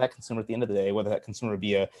tastes in front of that consumer at the end of the day, whether that consumer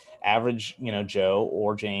be a average, you know, Joe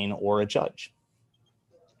or Jane or a judge.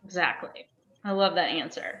 Exactly. I love that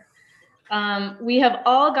answer. We have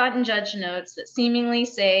all gotten judge notes that seemingly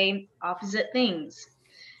say opposite things.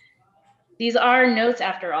 These are notes,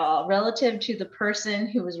 after all, relative to the person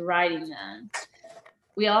who was writing them.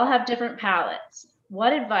 We all have different palates.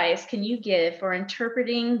 What advice can you give for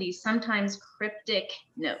interpreting these sometimes cryptic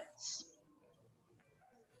notes?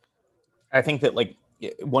 I think that, like,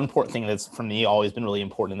 one important thing that's, for me, always been really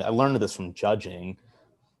important, and I learned this from judging,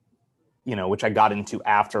 you know, which I got into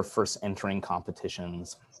after first entering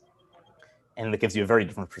competitions. And it gives you a very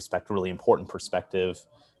different perspective, really important perspective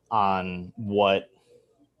on what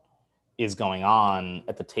is going on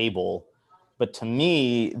at the table. But to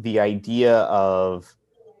me, the idea of,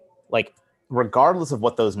 like, regardless of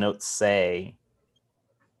what those notes say,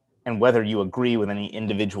 and whether you agree with any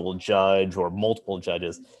individual judge or multiple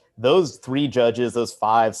judges, those 3 judges, those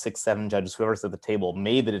 5, 6, 7 judges, whoever's at the table,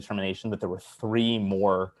 made the determination that there were 3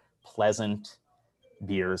 more pleasant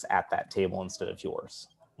beers at that table instead of yours,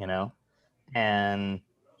 you know? And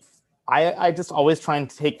I just always try and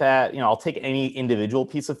take that, you know, I'll take any individual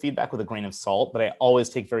piece of feedback with a grain of salt, but I always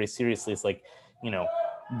take very seriously. It's like, you know,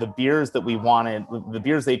 the beers that we wanted, the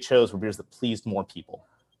beers they chose were beers that pleased more people.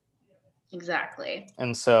 Exactly.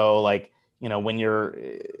 And so, like, you know,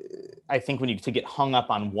 I think when you to get hung up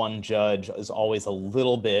on one judge is always a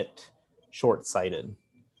little bit short-sighted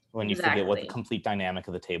when you forget what the complete dynamic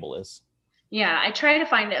of the table is. Yeah, I try to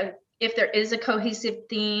find if there is a cohesive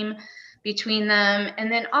theme between them.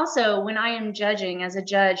 And then also, when I am judging as a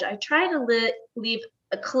judge, I try to leave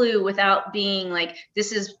a clue without being like,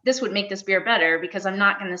 this would make this beer better, because I'm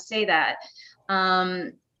not going to say that.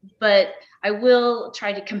 But I will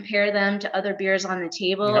try to compare them to other beers on the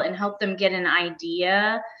table and help them get an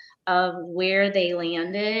idea of where they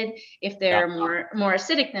landed, if they're more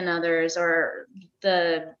acidic than others, or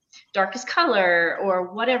the darkest color,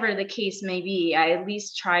 or whatever the case may be. I at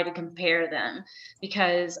least try to compare them,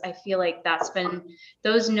 because I feel like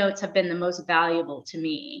those notes have been the most valuable to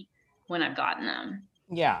me when I've gotten them.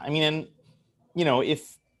 Yeah, I mean, and, you know,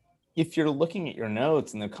 if you're looking at your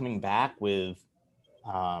notes and they're coming back with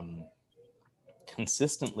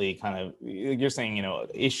consistently kind of, you're saying, you know,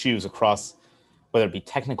 issues across, whether it be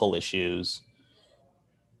technical issues,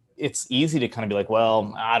 it's easy to kind of be like,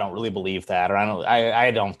 well, I don't really believe that, or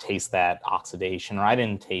I don't taste that oxidation, or I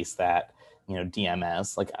didn't taste that, you know,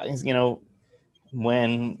 DMS. Like, you know,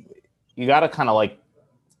 when you got to kind of, like,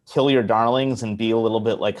 kill your darlings and be a little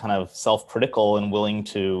bit, like, kind of self-critical and willing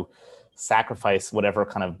to sacrifice whatever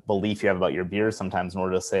kind of belief you have about your beers sometimes in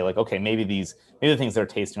order to say, like, okay, maybe the things they're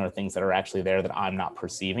tasting are things that are actually there that I'm not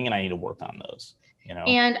perceiving, and I need to work on those, you know?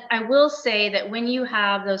 And I will say that when you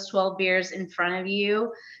have those 12 beers in front of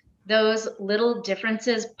you, those little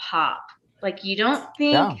differences pop. Like, you don't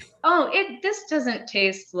think, this doesn't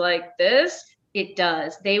taste like this. It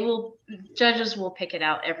does. Judges will pick it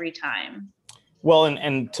out every time. Well,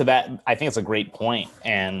 and to that, I think it's a great point.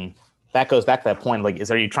 And that goes back to that point, like,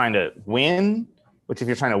 are you trying to win? Which, if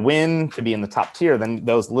you're trying to win to be in the top tier, then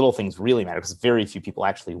those little things really matter, because very few people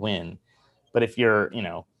actually win. But if you're, you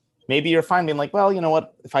know, maybe you're fine being like, well, you know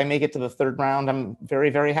what, if I make it to the 3rd round, I'm very,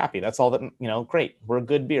 very happy. That's all that, you know, great. We're a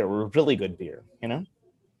good beer. We're a really good beer, you know?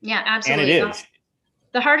 Yeah, absolutely. And it is.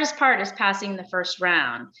 The hardest part is passing the first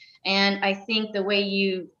round. And I think the way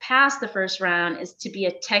you pass the first round is to be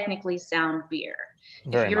a technically sound beer.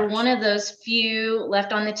 If you're one of those few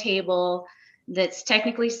left on the table that's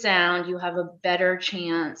technically sound, you have a better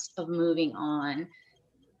chance of moving on.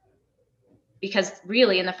 Because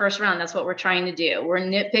really, in the first round, that's what we're trying to do. We're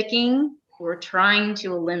nitpicking, we're trying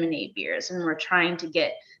to eliminate beers, and we're trying to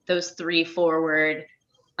get those 3 forward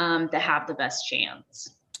that have the best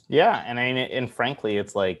chance. Yeah, and frankly,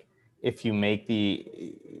 it's like, if you're making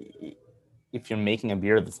a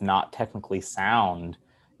beer that's not technically sound,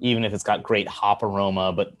 even if it's got great hop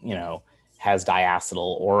aroma, but, has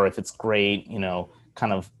diacetyl, or if it's great,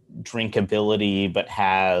 kind of drinkability, but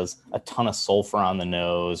has a ton of sulfur on the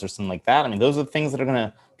nose or something like that. I mean, those are the things that are going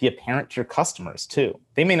to be apparent to your customers too.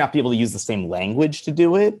 They may not be able to use the same language to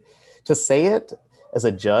say it as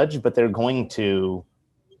a judge, but it's going to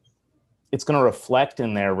reflect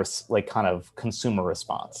in their kind of consumer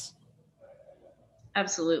response.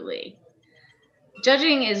 Absolutely.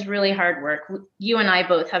 Judging is really hard work. You and I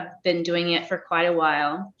both have been doing it for quite a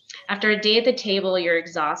while. After a day at the table, you're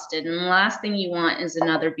exhausted, and the last thing you want is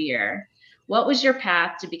another beer. What was your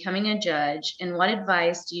path to becoming a judge, and what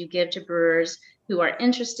advice do you give to brewers who are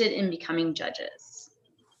interested in becoming judges?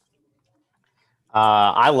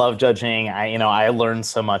 I love judging. I learn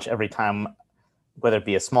so much every time, whether it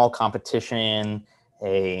be a small competition,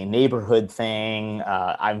 a neighborhood thing.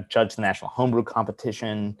 I've judged the National Homebrew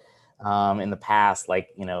Competition in the past,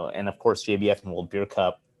 and of course JBF and World Beer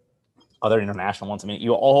Cup, other international ones. I mean,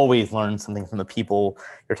 you always learn something from the people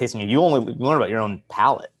you're tasting. You learn about your own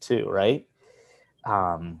palate too, right?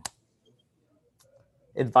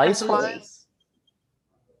 Advice-wise,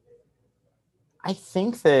 I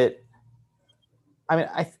think that.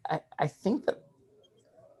 I think that.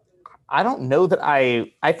 I don't know that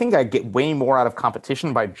I think I get way more out of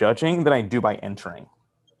competition by judging than I do by entering.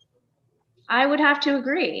 I would have to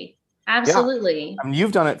agree. Absolutely. Yeah. I mean,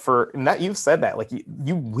 you've done it you've said that, like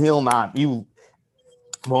you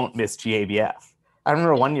won't miss GABF. I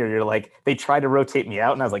remember one year you're like, they tried to rotate me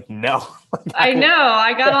out and I was like, no. I know.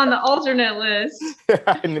 I got on the alternate list.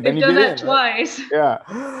 Yeah, and then They've done that twice. Right?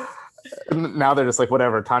 Yeah. And now they're just like,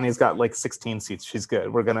 whatever. Tanya's got like 16 seats. She's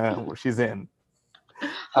good. She's in.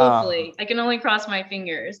 Hopefully. I can only cross my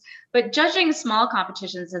fingers. But judging small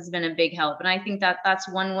competitions has been a big help. And I think that that's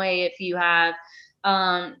one way, if you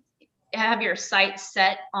have your sights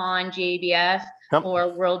set on GABF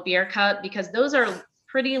or World Beer Cup, because those are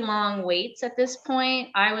pretty long waits at this point.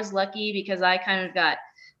 I was lucky because I kind of got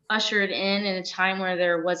ushered in a time where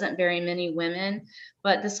there wasn't very many women.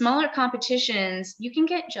 But the smaller competitions, you can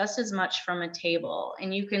get just as much from a table,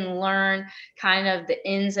 and you can learn kind of the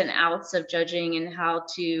ins and outs of judging and how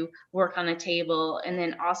to work on a table. And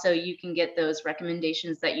then also you can get those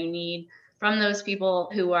recommendations that you need from those people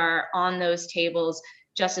who are on those tables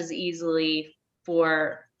just as easily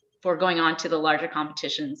for going on to the larger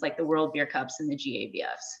competitions like the World Beer Cups and the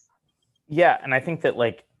GABFs. Yeah, and I think that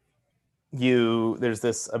there's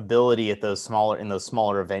this ability in those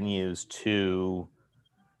smaller venues to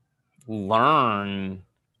learn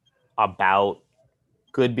about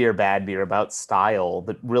good beer, bad beer, about style,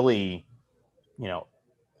 but really,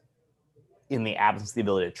 in the absence of the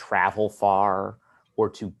ability to travel far or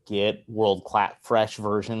to get world-class fresh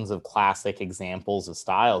versions of classic examples of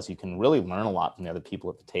styles, you can really learn a lot from the other people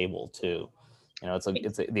at the table too.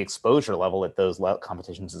 The exposure level at those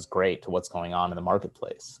competitions is great to what's going on in the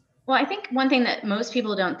marketplace. Well, I think one thing that most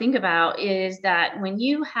people don't think about is that when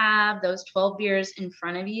you have those 12 beers in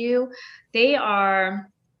front of you, they are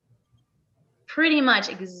pretty much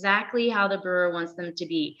exactly how the brewer wants them to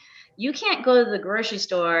be. You can't go to the grocery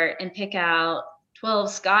store and pick out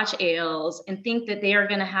 12 Scotch ales and think that they are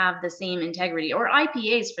going to have the same integrity, or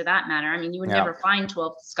IPAs for that matter. I mean, you would never find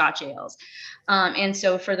 12 Scotch ales. And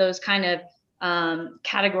so for those kind of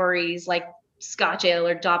categories like Scotch ale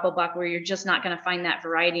or Doppelbock, where you're just not going to find that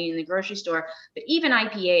variety in the grocery store, but even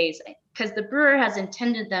IPAs, because the brewer has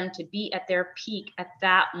intended them to be at their peak at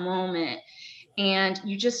that moment. And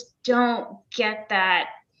you just don't get that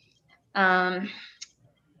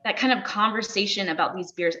that kind of conversation about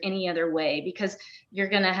these beers any other way, because you're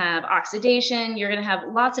going to have oxidation, you're going to have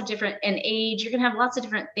lots of different, and age, you're going to have lots of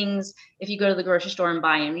different things if you go to the grocery store and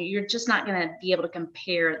buy them. You're just not going to be able to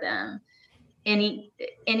compare them any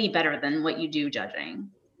better than what you do judging.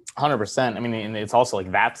 100%. I mean, and it's also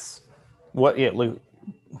like, that's what, to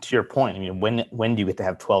your point, I mean, when do you get to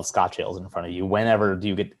have 12 Scotch ales in front of you? Whenever do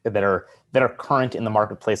you get that are current in the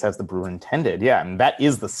marketplace as the brewer intended? Yeah, and that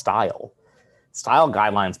is the style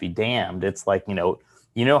guidelines be damned. It's like, you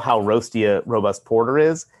know how roasty a robust porter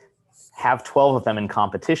is? Have 12 of them in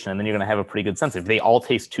competition, and then you're going to have a pretty good sense. If they all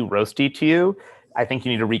taste too roasty to you, I think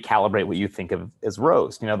you need to recalibrate what you think of as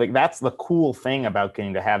roast. That's the cool thing about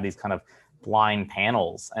getting to have these kind of blind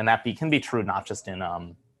panels, and that can be true not just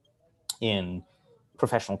in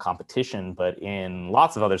professional competition, but in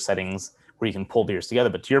lots of other settings where you can pull beers together.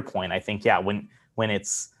 But to your point, I think, when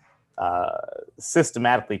it's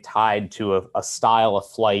systematically tied to a style of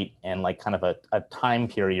flight and like kind of a time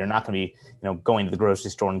period. You're not going to be, going to the grocery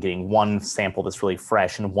store and getting one sample that's really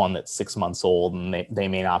fresh and one that's 6 months old, and they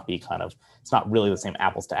may not be it's not really the same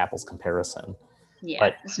apples to apples comparison. Yeah,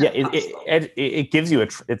 but it gives you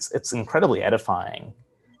it's incredibly edifying.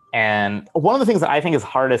 And one of the things that I think is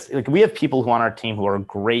hardest, like we have people who on our team who are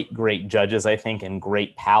great judges, I think, and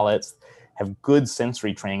great palates, have good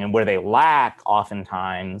sensory training, and where they lack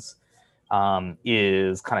oftentimes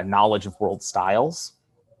is kind of knowledge of world styles.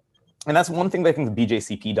 And that's one thing that I think the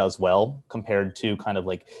BJCP does well compared to kind of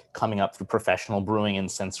like coming up through professional brewing and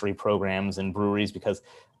sensory programs and breweries, because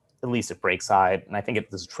at least at Breakside, and I think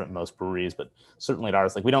this is true at most breweries, but certainly at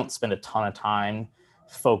ours, like we don't spend a ton of time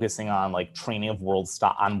focusing on like training of world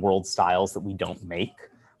styles that we don't make.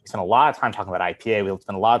 We spend a lot of time talking about IPA. We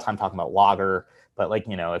spend a lot of time talking about lager. But like,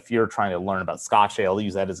 if you're trying to learn about Scotch ale, I'll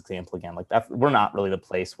use that as an example again. Like that, we're not really the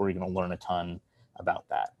place where you're going to learn a ton about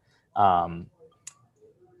that.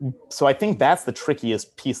 So I think that's the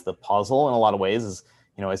trickiest piece of the puzzle in a lot of ways is,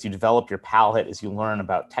 as you develop your palate, as you learn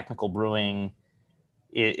about technical brewing,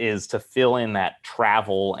 is to fill in that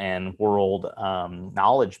travel and world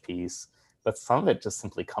knowledge piece. But some of it just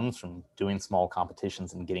simply comes from doing small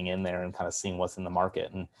competitions and getting in there and kind of seeing what's in the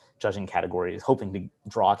market and judging categories, hoping to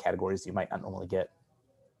draw categories you might not normally get.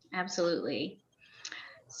 Absolutely.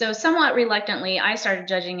 So somewhat reluctantly, I started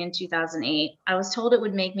judging in 2008. I was told it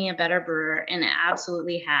would make me a better brewer, and it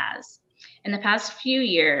absolutely has. In the past few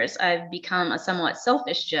years, I've become a somewhat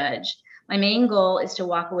selfish judge. My main goal is to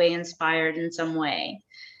walk away inspired in some way.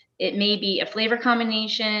 It may be a flavor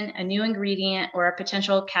combination, a new ingredient, or a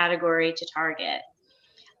potential category to target.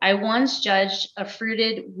 I once judged a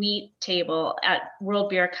fruited wheat table at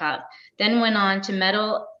World Beer Cup, then went on to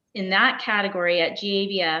medal in that category at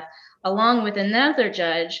GABF, along with another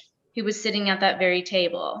judge who was sitting at that very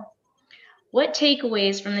table. What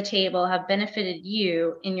takeaways from the table have benefited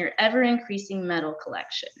you in your ever-increasing medal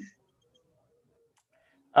collection?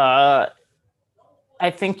 I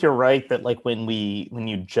think you're right that like when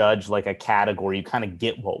you judge like a category, you kind of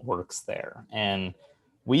get what works there. And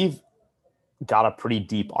we've got a pretty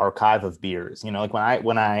deep archive of beers. Like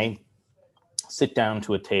when I sit down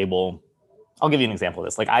to a table, I'll give you an example of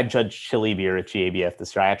this. Like I judged chili beer at GABF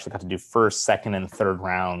this year. I actually got to do first, second, and third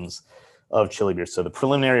rounds of chili beer. So the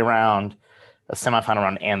preliminary round, a semifinal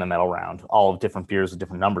round, and the medal round, all of different beers with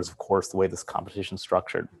different numbers, of course, the way this competition is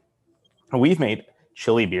structured. And we've made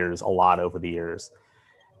chili beers a lot over the years.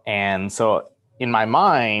 And so in my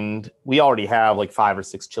mind, we already have like 5 or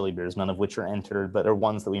 6 chili beers, none of which are entered, but are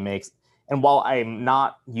ones that we make. And while I'm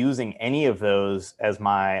not using any of those as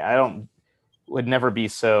would never be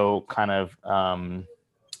so kind of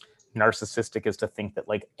narcissistic as to think that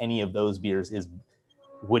like any of those beers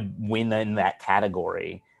would win in that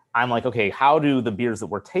category. I'm like, okay, how do the beers that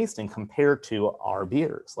we're tasting compare to our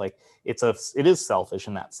beers? Like it is selfish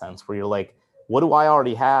in that sense where you're like, what do I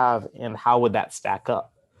already have and how would that stack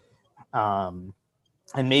up? And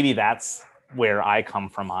maybe that's where I come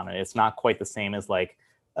from on it. It's not quite the same as like,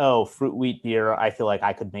 oh, fruit wheat beer, I feel like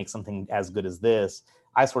I could make something as good as this.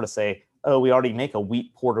 I sort of say, oh, we already make a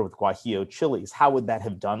wheat porter with Guajillo chilies. How would that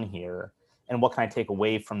have done here? And what can I take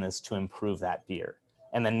away from this to improve that beer?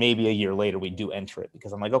 And then maybe a year later we do enter it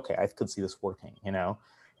because I'm like, okay, I could see this working, And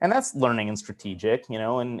that's learning and strategic,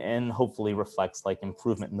 and hopefully reflects like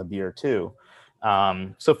improvement in the beer too.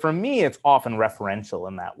 So for me, it's often referential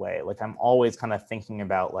in that way. Like I'm always kind of thinking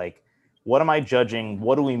about like, what am I judging?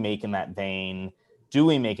 What do we make in that vein? Do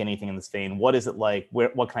we make anything in this vein? What is it like?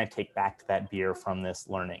 What can I take back to that beer from this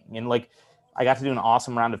learning? And like, I got to do an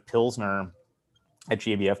awesome round of Pilsner at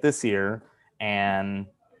GABF this year. And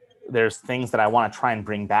there's things that I want to try and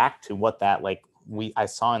bring back to what that like I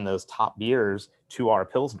saw in those top beers to our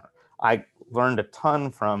Pilsner. I learned a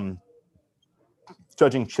ton from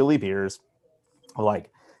judging chili beers,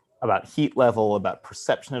 like about heat level, about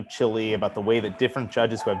perception of chili, about the way that different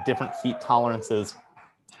judges who have different heat tolerances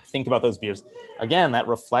think about those beers. Again, that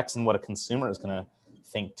reflects in what a consumer is going to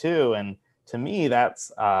think too. And to me,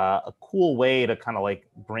 that's a cool way to kind of like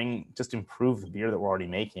improve the beer that we're already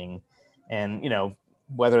making. And,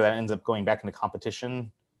 whether that ends up going back into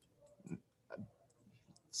competition,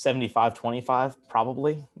 75-25,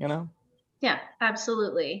 probably, Yeah,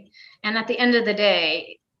 absolutely. And at the end of the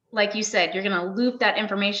day, like you said, you're going to loop that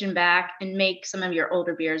information back and make some of your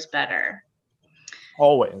older beers better.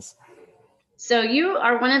 Always. So you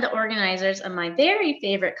are one of the organizers of my very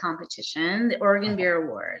favorite competition, the Oregon Beer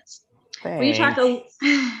Awards. Will you talk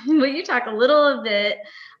a little bit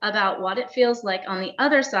about what it feels like on the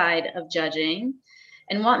other side of judging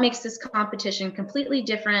and what makes this competition completely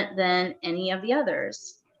different than any of the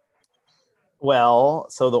others? Well,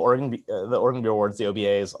 so the Oregon Beer Awards, the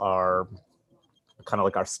OBAs, are kind of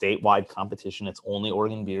like our statewide competition. It's only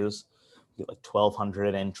Oregon beers. We get like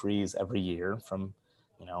 1,200 entries every year from,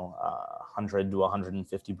 100 to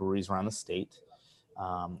 150 breweries around the state.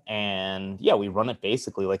 And yeah, we run it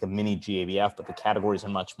basically like a mini GABF, but the categories are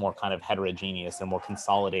much more kind of heterogeneous. They're more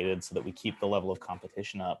consolidated so that we keep the level of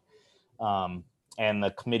competition up. And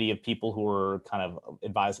the committee of people who are kind of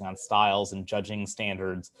advising on styles and judging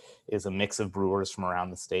standards is a mix of brewers from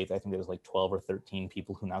around the state. I think there's like 12 or 13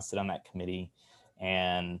 people who now sit on that committee.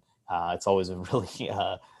 And it's always a really,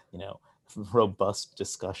 robust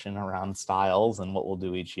discussion around styles and what we'll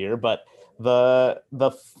do each year. But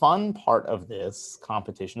the fun part of this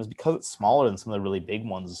competition is because it's smaller than some of the really big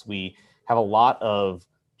ones, we have a lot of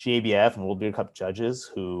GABF and World Beer Cup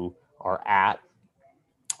judges who are at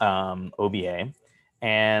OBA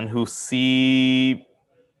and who see,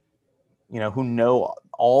 who know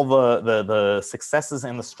all the successes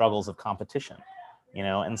and the struggles of competition,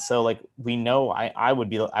 and so like we know I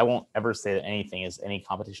won't ever say that any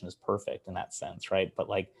competition is perfect in that sense, right? But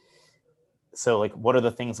like, so like, what are the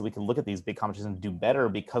things that we can look at these big competitions and do better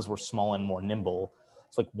because we're small and more nimble?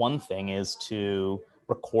 So like one thing is to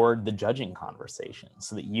record the judging conversation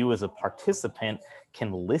so that you as a participant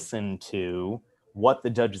can listen to what the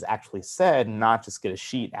judges actually said, and not just get a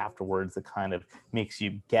sheet afterwards that kind of makes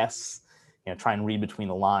you guess, try and read between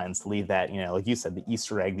the lines, leave that, like you said, the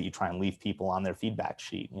Easter egg that you try and leave people on their feedback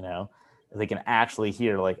sheet, they can actually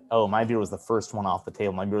hear like, oh, my beer was the first one off the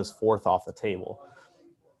table. My beer was fourth off the table.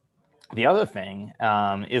 The other thing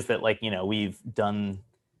is that like, we've been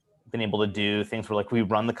able to do things where like we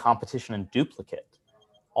run the competition in duplicate.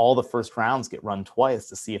 All the first rounds get run twice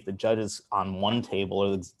to see if the judges on one table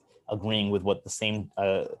are agreeing with what the same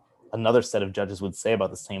another set of judges would say about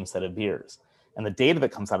the same set of beers. And the data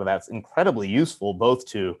that comes out of that's incredibly useful, both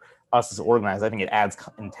to us as organizers. I think it adds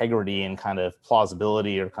integrity and kind of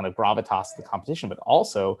plausibility or kind of gravitas to the competition, but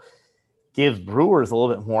also gives brewers a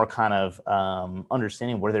little bit more kind of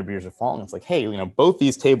understanding where their beers are falling. It's like, hey, both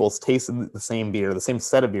these tables tasted the same beer, the same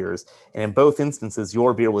set of beers, and in both instances,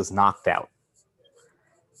 your beer was knocked out.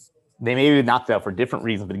 They may be knocked out for different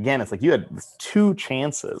reasons, but again, it's like you had 2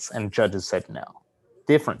 chances and judges said no,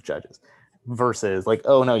 different judges, versus like,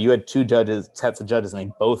 oh no, you had 2 sets of judges, and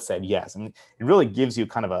they both said yes. And it really gives you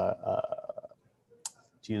kind of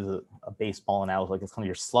to use a baseball analogy, like it's kind of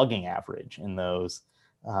your slugging average in those.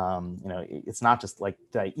 It's not just like,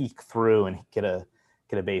 did I eke through and get a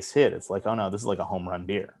base hit? It's like, oh no, this is like a home run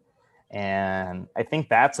beer. And I think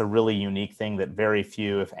that's a really unique thing that very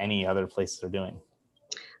few, if any, other places are doing.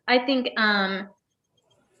 I think,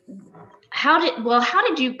 how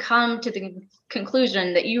did you come to the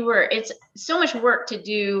conclusion that it's so much work to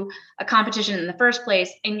do a competition in the first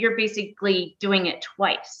place, and you're basically doing it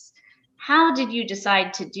twice? How did you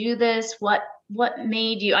decide to do this? What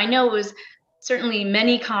made you? I know it was certainly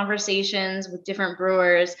many conversations with different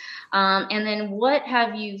brewers. And then what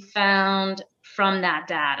have you found from that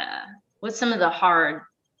data? What's some of the hard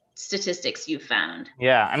statistics you found?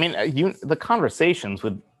 Yeah, I mean, the conversations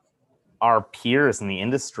with our peers in the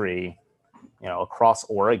industry, across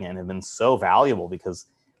Oregon have been so valuable, because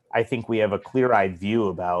I think we have a clear-eyed view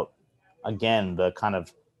about, again, the kind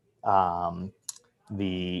of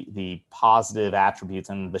the positive attributes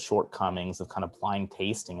and the shortcomings of kind of blind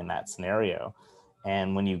tasting in that scenario.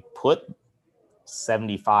 And when you put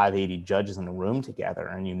 75, 80 judges in a room together,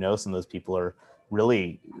 and some of those people are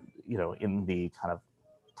really, in the kind of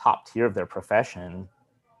top tier of their profession,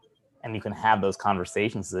 and you can have those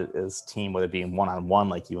conversations as team, whether it be one-on-one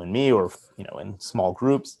like you and me, or in small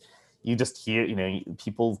groups, you just hear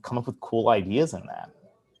people come up with cool ideas in that,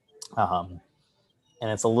 and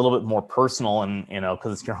it's a little bit more personal, and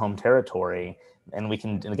because it's your home territory, and we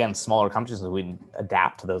can, and again, smaller competitions, we can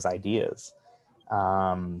adapt to those ideas.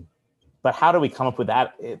 But how do we come up with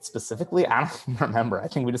that specifically? I don't remember. I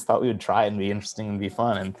think we just thought we would try it and be interesting and be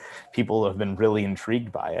fun, and people have been really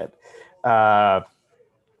intrigued by it.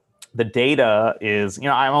 The data is,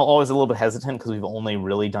 I'm always a little bit hesitant because we've only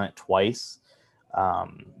really done it twice. So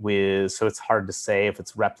it's hard to say if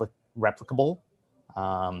it's replicable.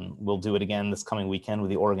 We'll do it again this coming weekend with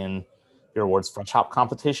the Oregon Beer Awards Front Shop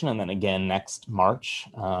competition, and then again next March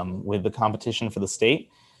with the competition for the state.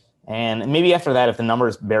 And maybe after that, if the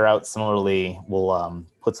numbers bear out similarly, we'll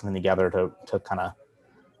put something together to kind of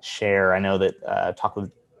share. I know that talk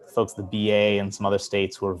with folks at the BA and some other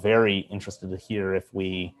states who are very interested to hear if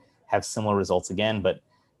we have similar results again. But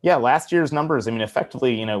yeah, last year's numbers, I mean,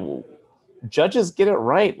 effectively, judges get it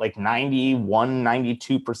right like 91,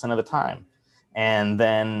 92% of the time. And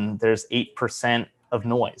then there's 8% of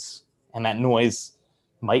noise. And that noise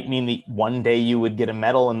might mean that one day you would get a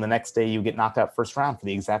medal and the next day you get knocked out first round for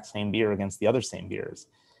the exact same beer against the other same beers.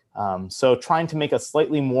 So trying to make a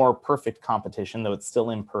slightly more perfect competition, though it's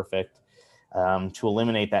still imperfect, to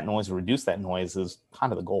eliminate that noise or reduce that noise is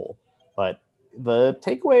kind of the goal. But the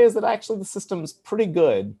takeaway is that actually the system's pretty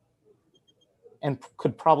good and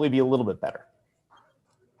could probably be a little bit better.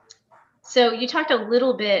 So you talked a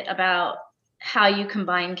little bit about how you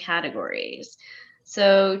combine categories.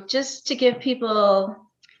 So just to give people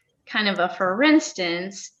kind of a for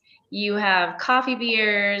instance, you have coffee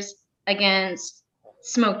beers against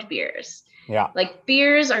smoked beers. Yeah. Like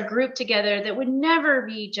beers are grouped together that would never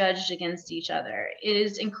be judged against each other. It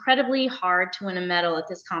is incredibly hard to win a medal at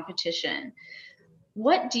this competition.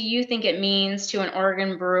 What do you think it means to an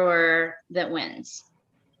Oregon brewer that wins?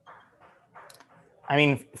 I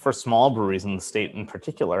mean, for small breweries in the state in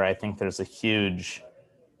particular, I think there's a huge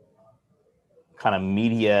kind of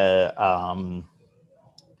media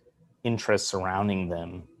interest surrounding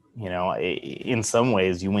them. You know, in some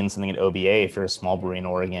ways, you win something at OBA if you're a small brewery in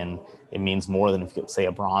Oregon, it means more than if you say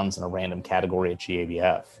a bronze in a random category at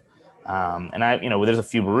GABF. And there's a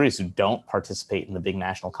few breweries who don't participate in the big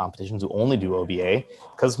national competitions, who only do OBA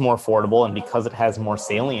because it's more affordable and because it has more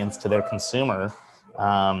salience to their consumer.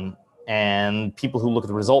 And people who look at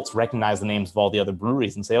the results recognize the names of all the other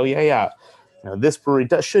breweries and say, oh yeah, this brewery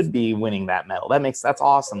should be winning that medal. That's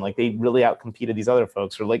awesome. Like they really outcompeted these other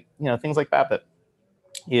folks, or like, things like that. That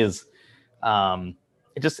is,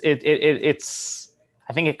 it's.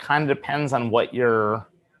 I think it kind of depends on what your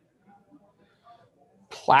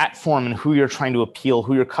platform and who you're trying to appeal,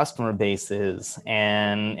 who your customer base is.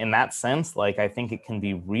 And in that sense, like, I think it can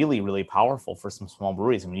be really, really powerful for some small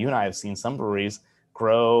breweries. I mean, you and I have seen some breweries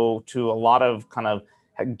grow to a lot of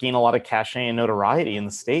gain a lot of cachet and notoriety in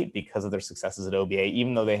the state because of their successes at OBA,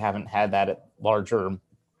 even though they haven't had that at larger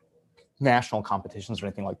national competitions or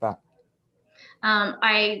anything like that.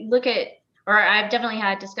 I've definitely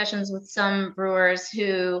had discussions with some brewers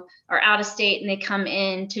who are out of state and they come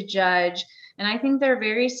in to judge. And I think they're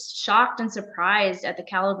very shocked and surprised at the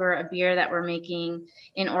caliber of beer that we're making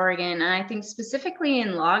in Oregon. And I think specifically in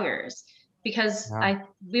lagers, because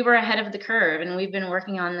we were ahead of the curve and we've been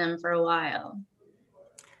working on them for a while.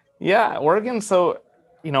 Yeah, Oregon. So,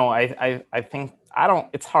 I think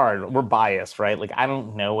it's hard. We're biased, right? Like, I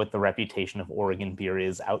don't know what the reputation of Oregon beer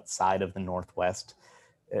is outside of the Northwest.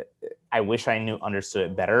 I wish I understood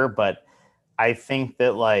it better, but I think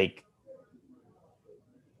that like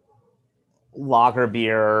lager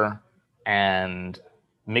beer and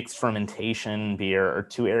mixed fermentation beer are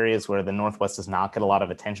two areas where the Northwest does not get a lot of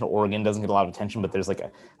attention. Oregon doesn't get a lot of attention, but there's like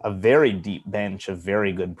a very deep bench of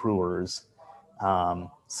very good brewers.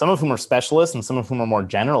 Some of whom are specialists and some of whom are more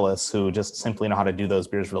generalists who just simply know how to do those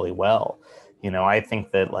beers really well. I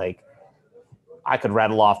think that like I could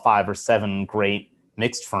rattle off 5 or 7 great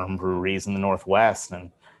mixed ferm breweries in the Northwest,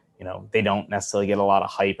 and they don't necessarily get a lot of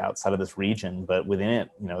hype outside of this region, but within it,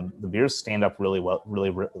 the beers stand up really well,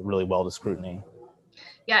 really well to scrutiny.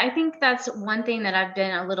 Yeah, I think that's one thing that I've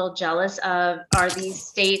been a little jealous of are these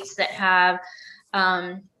states that have,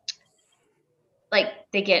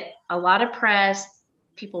 they get a lot of press,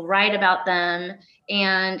 people write about them,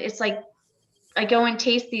 and it's like I go and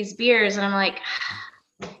taste these beers and I'm like,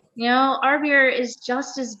 our beer is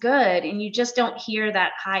just as good, and you just don't hear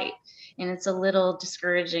that hype. And it's a little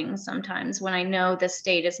discouraging sometimes when I know the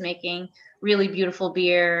state is making really beautiful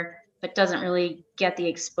beer, but doesn't really get the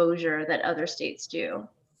exposure that other states do.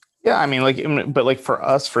 Yeah, I mean, but for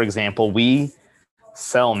us, for example, we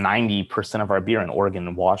sell 90% of our beer in Oregon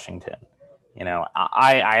and Washington.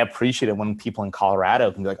 I appreciate it when people in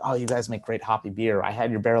Colorado can be like, oh, you guys make great hoppy beer. I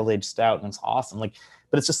had your barrel-aged stout and it's awesome. Like,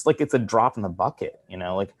 but it's just like, it's a drop in the bucket,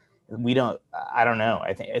 like I don't know.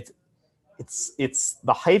 I think it's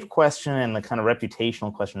the hype question and the kind of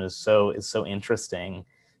reputational question is so interesting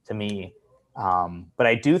to me. But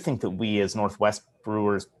I do think that we as Northwest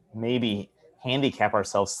brewers maybe handicap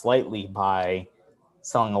ourselves slightly by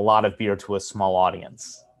selling a lot of beer to a small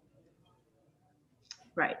audience.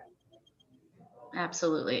 Right.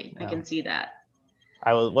 Absolutely. Yeah. I can see that.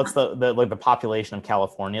 What's the population of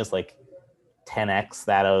California is like 10x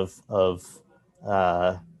that of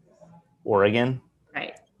Oregon.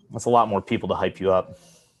 Right. That's a lot more people to hype you up.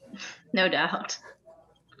 No doubt.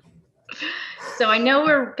 So I know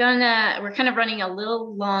we're kind of running a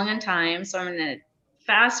little long on time, so I'm gonna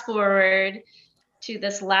fast forward to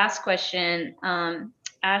this last question.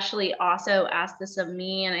 Ashley also asked this of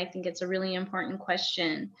me, and I think it's a really important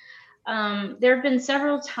question. There have been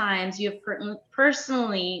several times you have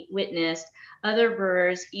personally witnessed other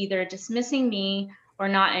brewers either dismissing me or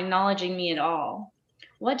not acknowledging me at all.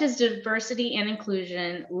 What does diversity and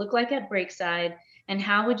inclusion look like at Breakside, and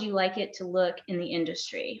how would you like it to look in the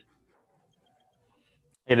industry?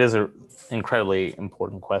 It is an incredibly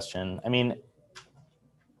important question. I mean,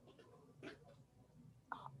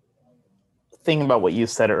 thinking about what you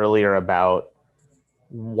said earlier about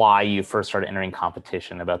why you first started entering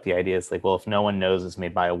competition, about the idea is like, well, if no one knows it's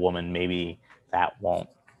made by a woman, maybe that won't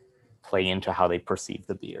play into how they perceive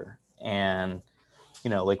the beer. And,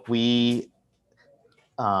 like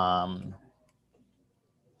I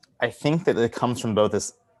think that it comes from both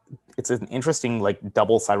this, it's an interesting like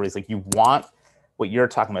double side race. Like you want what you're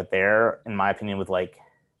talking about there, in my opinion, with like,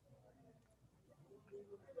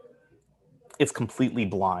 it's completely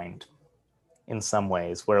blind in some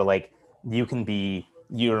ways, where like you can be,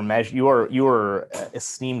 you're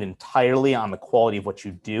esteemed entirely on the quality of what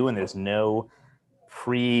you do, and there's no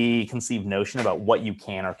preconceived notion about what you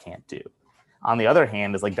can or can't do. On the other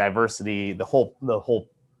hand, is like diversity, the whole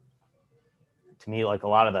to me, like a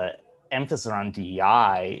lot of the emphasis on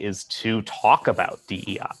DEI is to talk about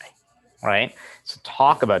DEI, right? So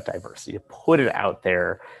talk about diversity, to put it out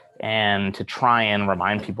there, and to try and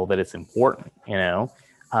remind people that it's important,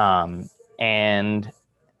 and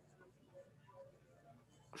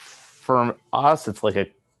for us, it's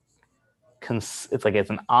like it's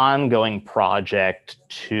an ongoing project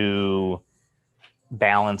to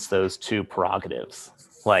balance those two prerogatives,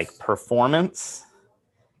 like performance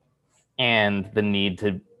and the need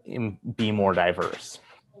to be more diverse.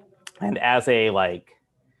 And as a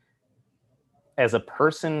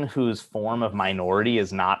person whose form of minority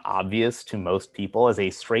is not obvious to most people, as a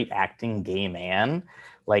straight acting gay man,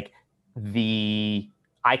 like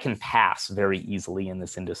I can pass very easily in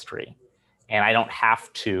this industry. And I don't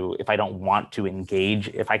have to, if I don't want to engage,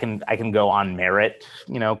 if I can go on merit,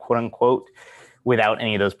 quote unquote, without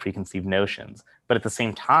any of those preconceived notions. But at the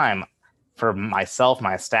same time, for myself,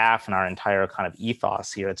 my staff, and our entire kind of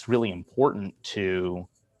ethos here, it's really important to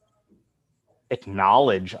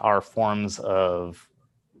acknowledge our forms of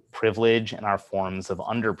privilege and our forms of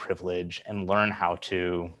underprivilege, and learn how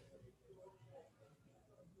to,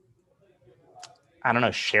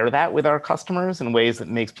 share that with our customers in ways that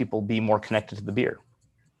makes people be more connected to the beer.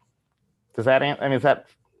 Does that,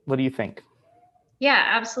 what do you think? Yeah,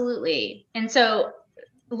 absolutely. And so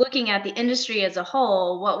looking at the industry as a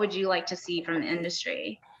whole, what would you like to see from the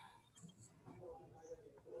industry?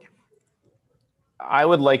 I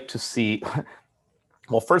would like to see,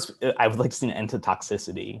 well, first, I would like to see an end to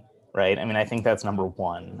toxicity, right? I mean, I think that's number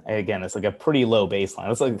one. Again, it's like a pretty low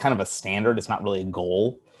baseline. It's like kind of a standard. It's not really a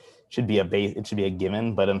goal. It should be a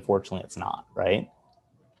given, but unfortunately it's not, right?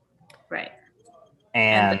 Right.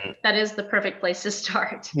 And that is the perfect place to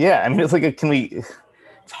start. Yeah, I mean, it's like, it's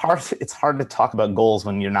hard to talk about goals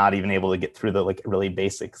when you're not even able to get through the like really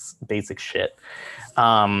basic shit.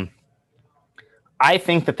 I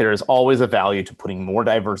think that there is always a value to putting more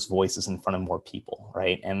diverse voices in front of more people,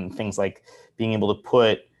 right? And things like being able to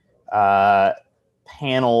put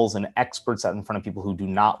panels and experts out in front of people who do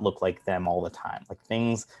not look like them all the time. Like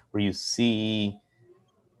things where you see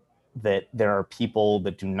that there are people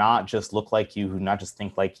that do not just look like you, who not just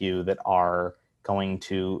think like you, that are going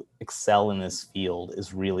to excel in this field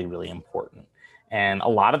is really, really important. And a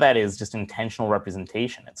lot of that is just intentional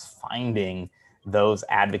representation. It's finding those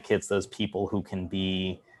advocates, those people who can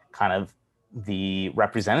be kind of the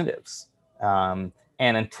representatives. And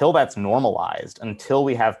until that's normalized, until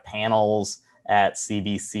we have panels at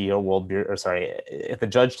CBC or World Beer, at the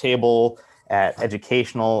judge table, at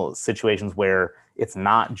educational situations where it's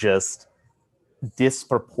not just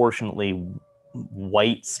disproportionately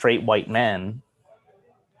straight white men,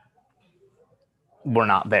 we're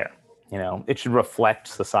not there. It should reflect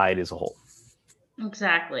society as a whole.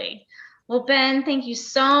 Exactly. Well, Ben, thank you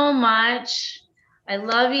so much. I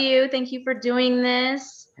love you. Thank you for doing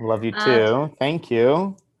this. Love you too. Thank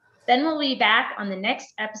you. Ben will be back on the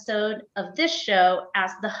next episode of this show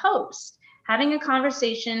as the host, having a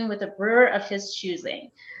conversation with a brewer of his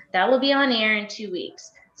choosing. That will be on air in 2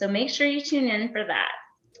 weeks, so make sure you tune in for that.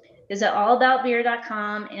 Visit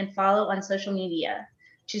allaboutbeer.com and follow on social media.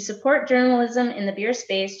 To support journalism in the beer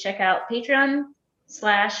space, check out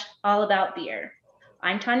Patreon/allaboutbeer.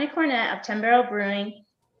 I'm Tonya Cornett of 10 Barrel Brewing.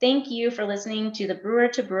 Thank you for listening to the Brewer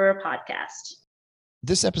to Brewer podcast.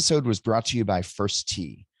 This episode was brought to you by First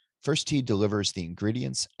Tea. First Tea delivers the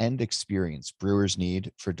ingredients and experience brewers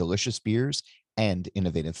need for delicious beers and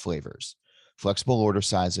innovative flavors. Flexible order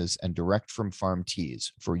sizes and direct from farm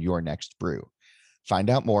teas for your next brew.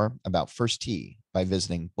 Find out more about First Tea by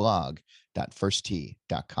visiting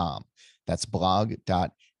blog.firsttea.com. That's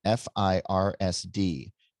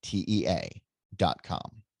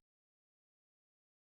blog.firsttea.com.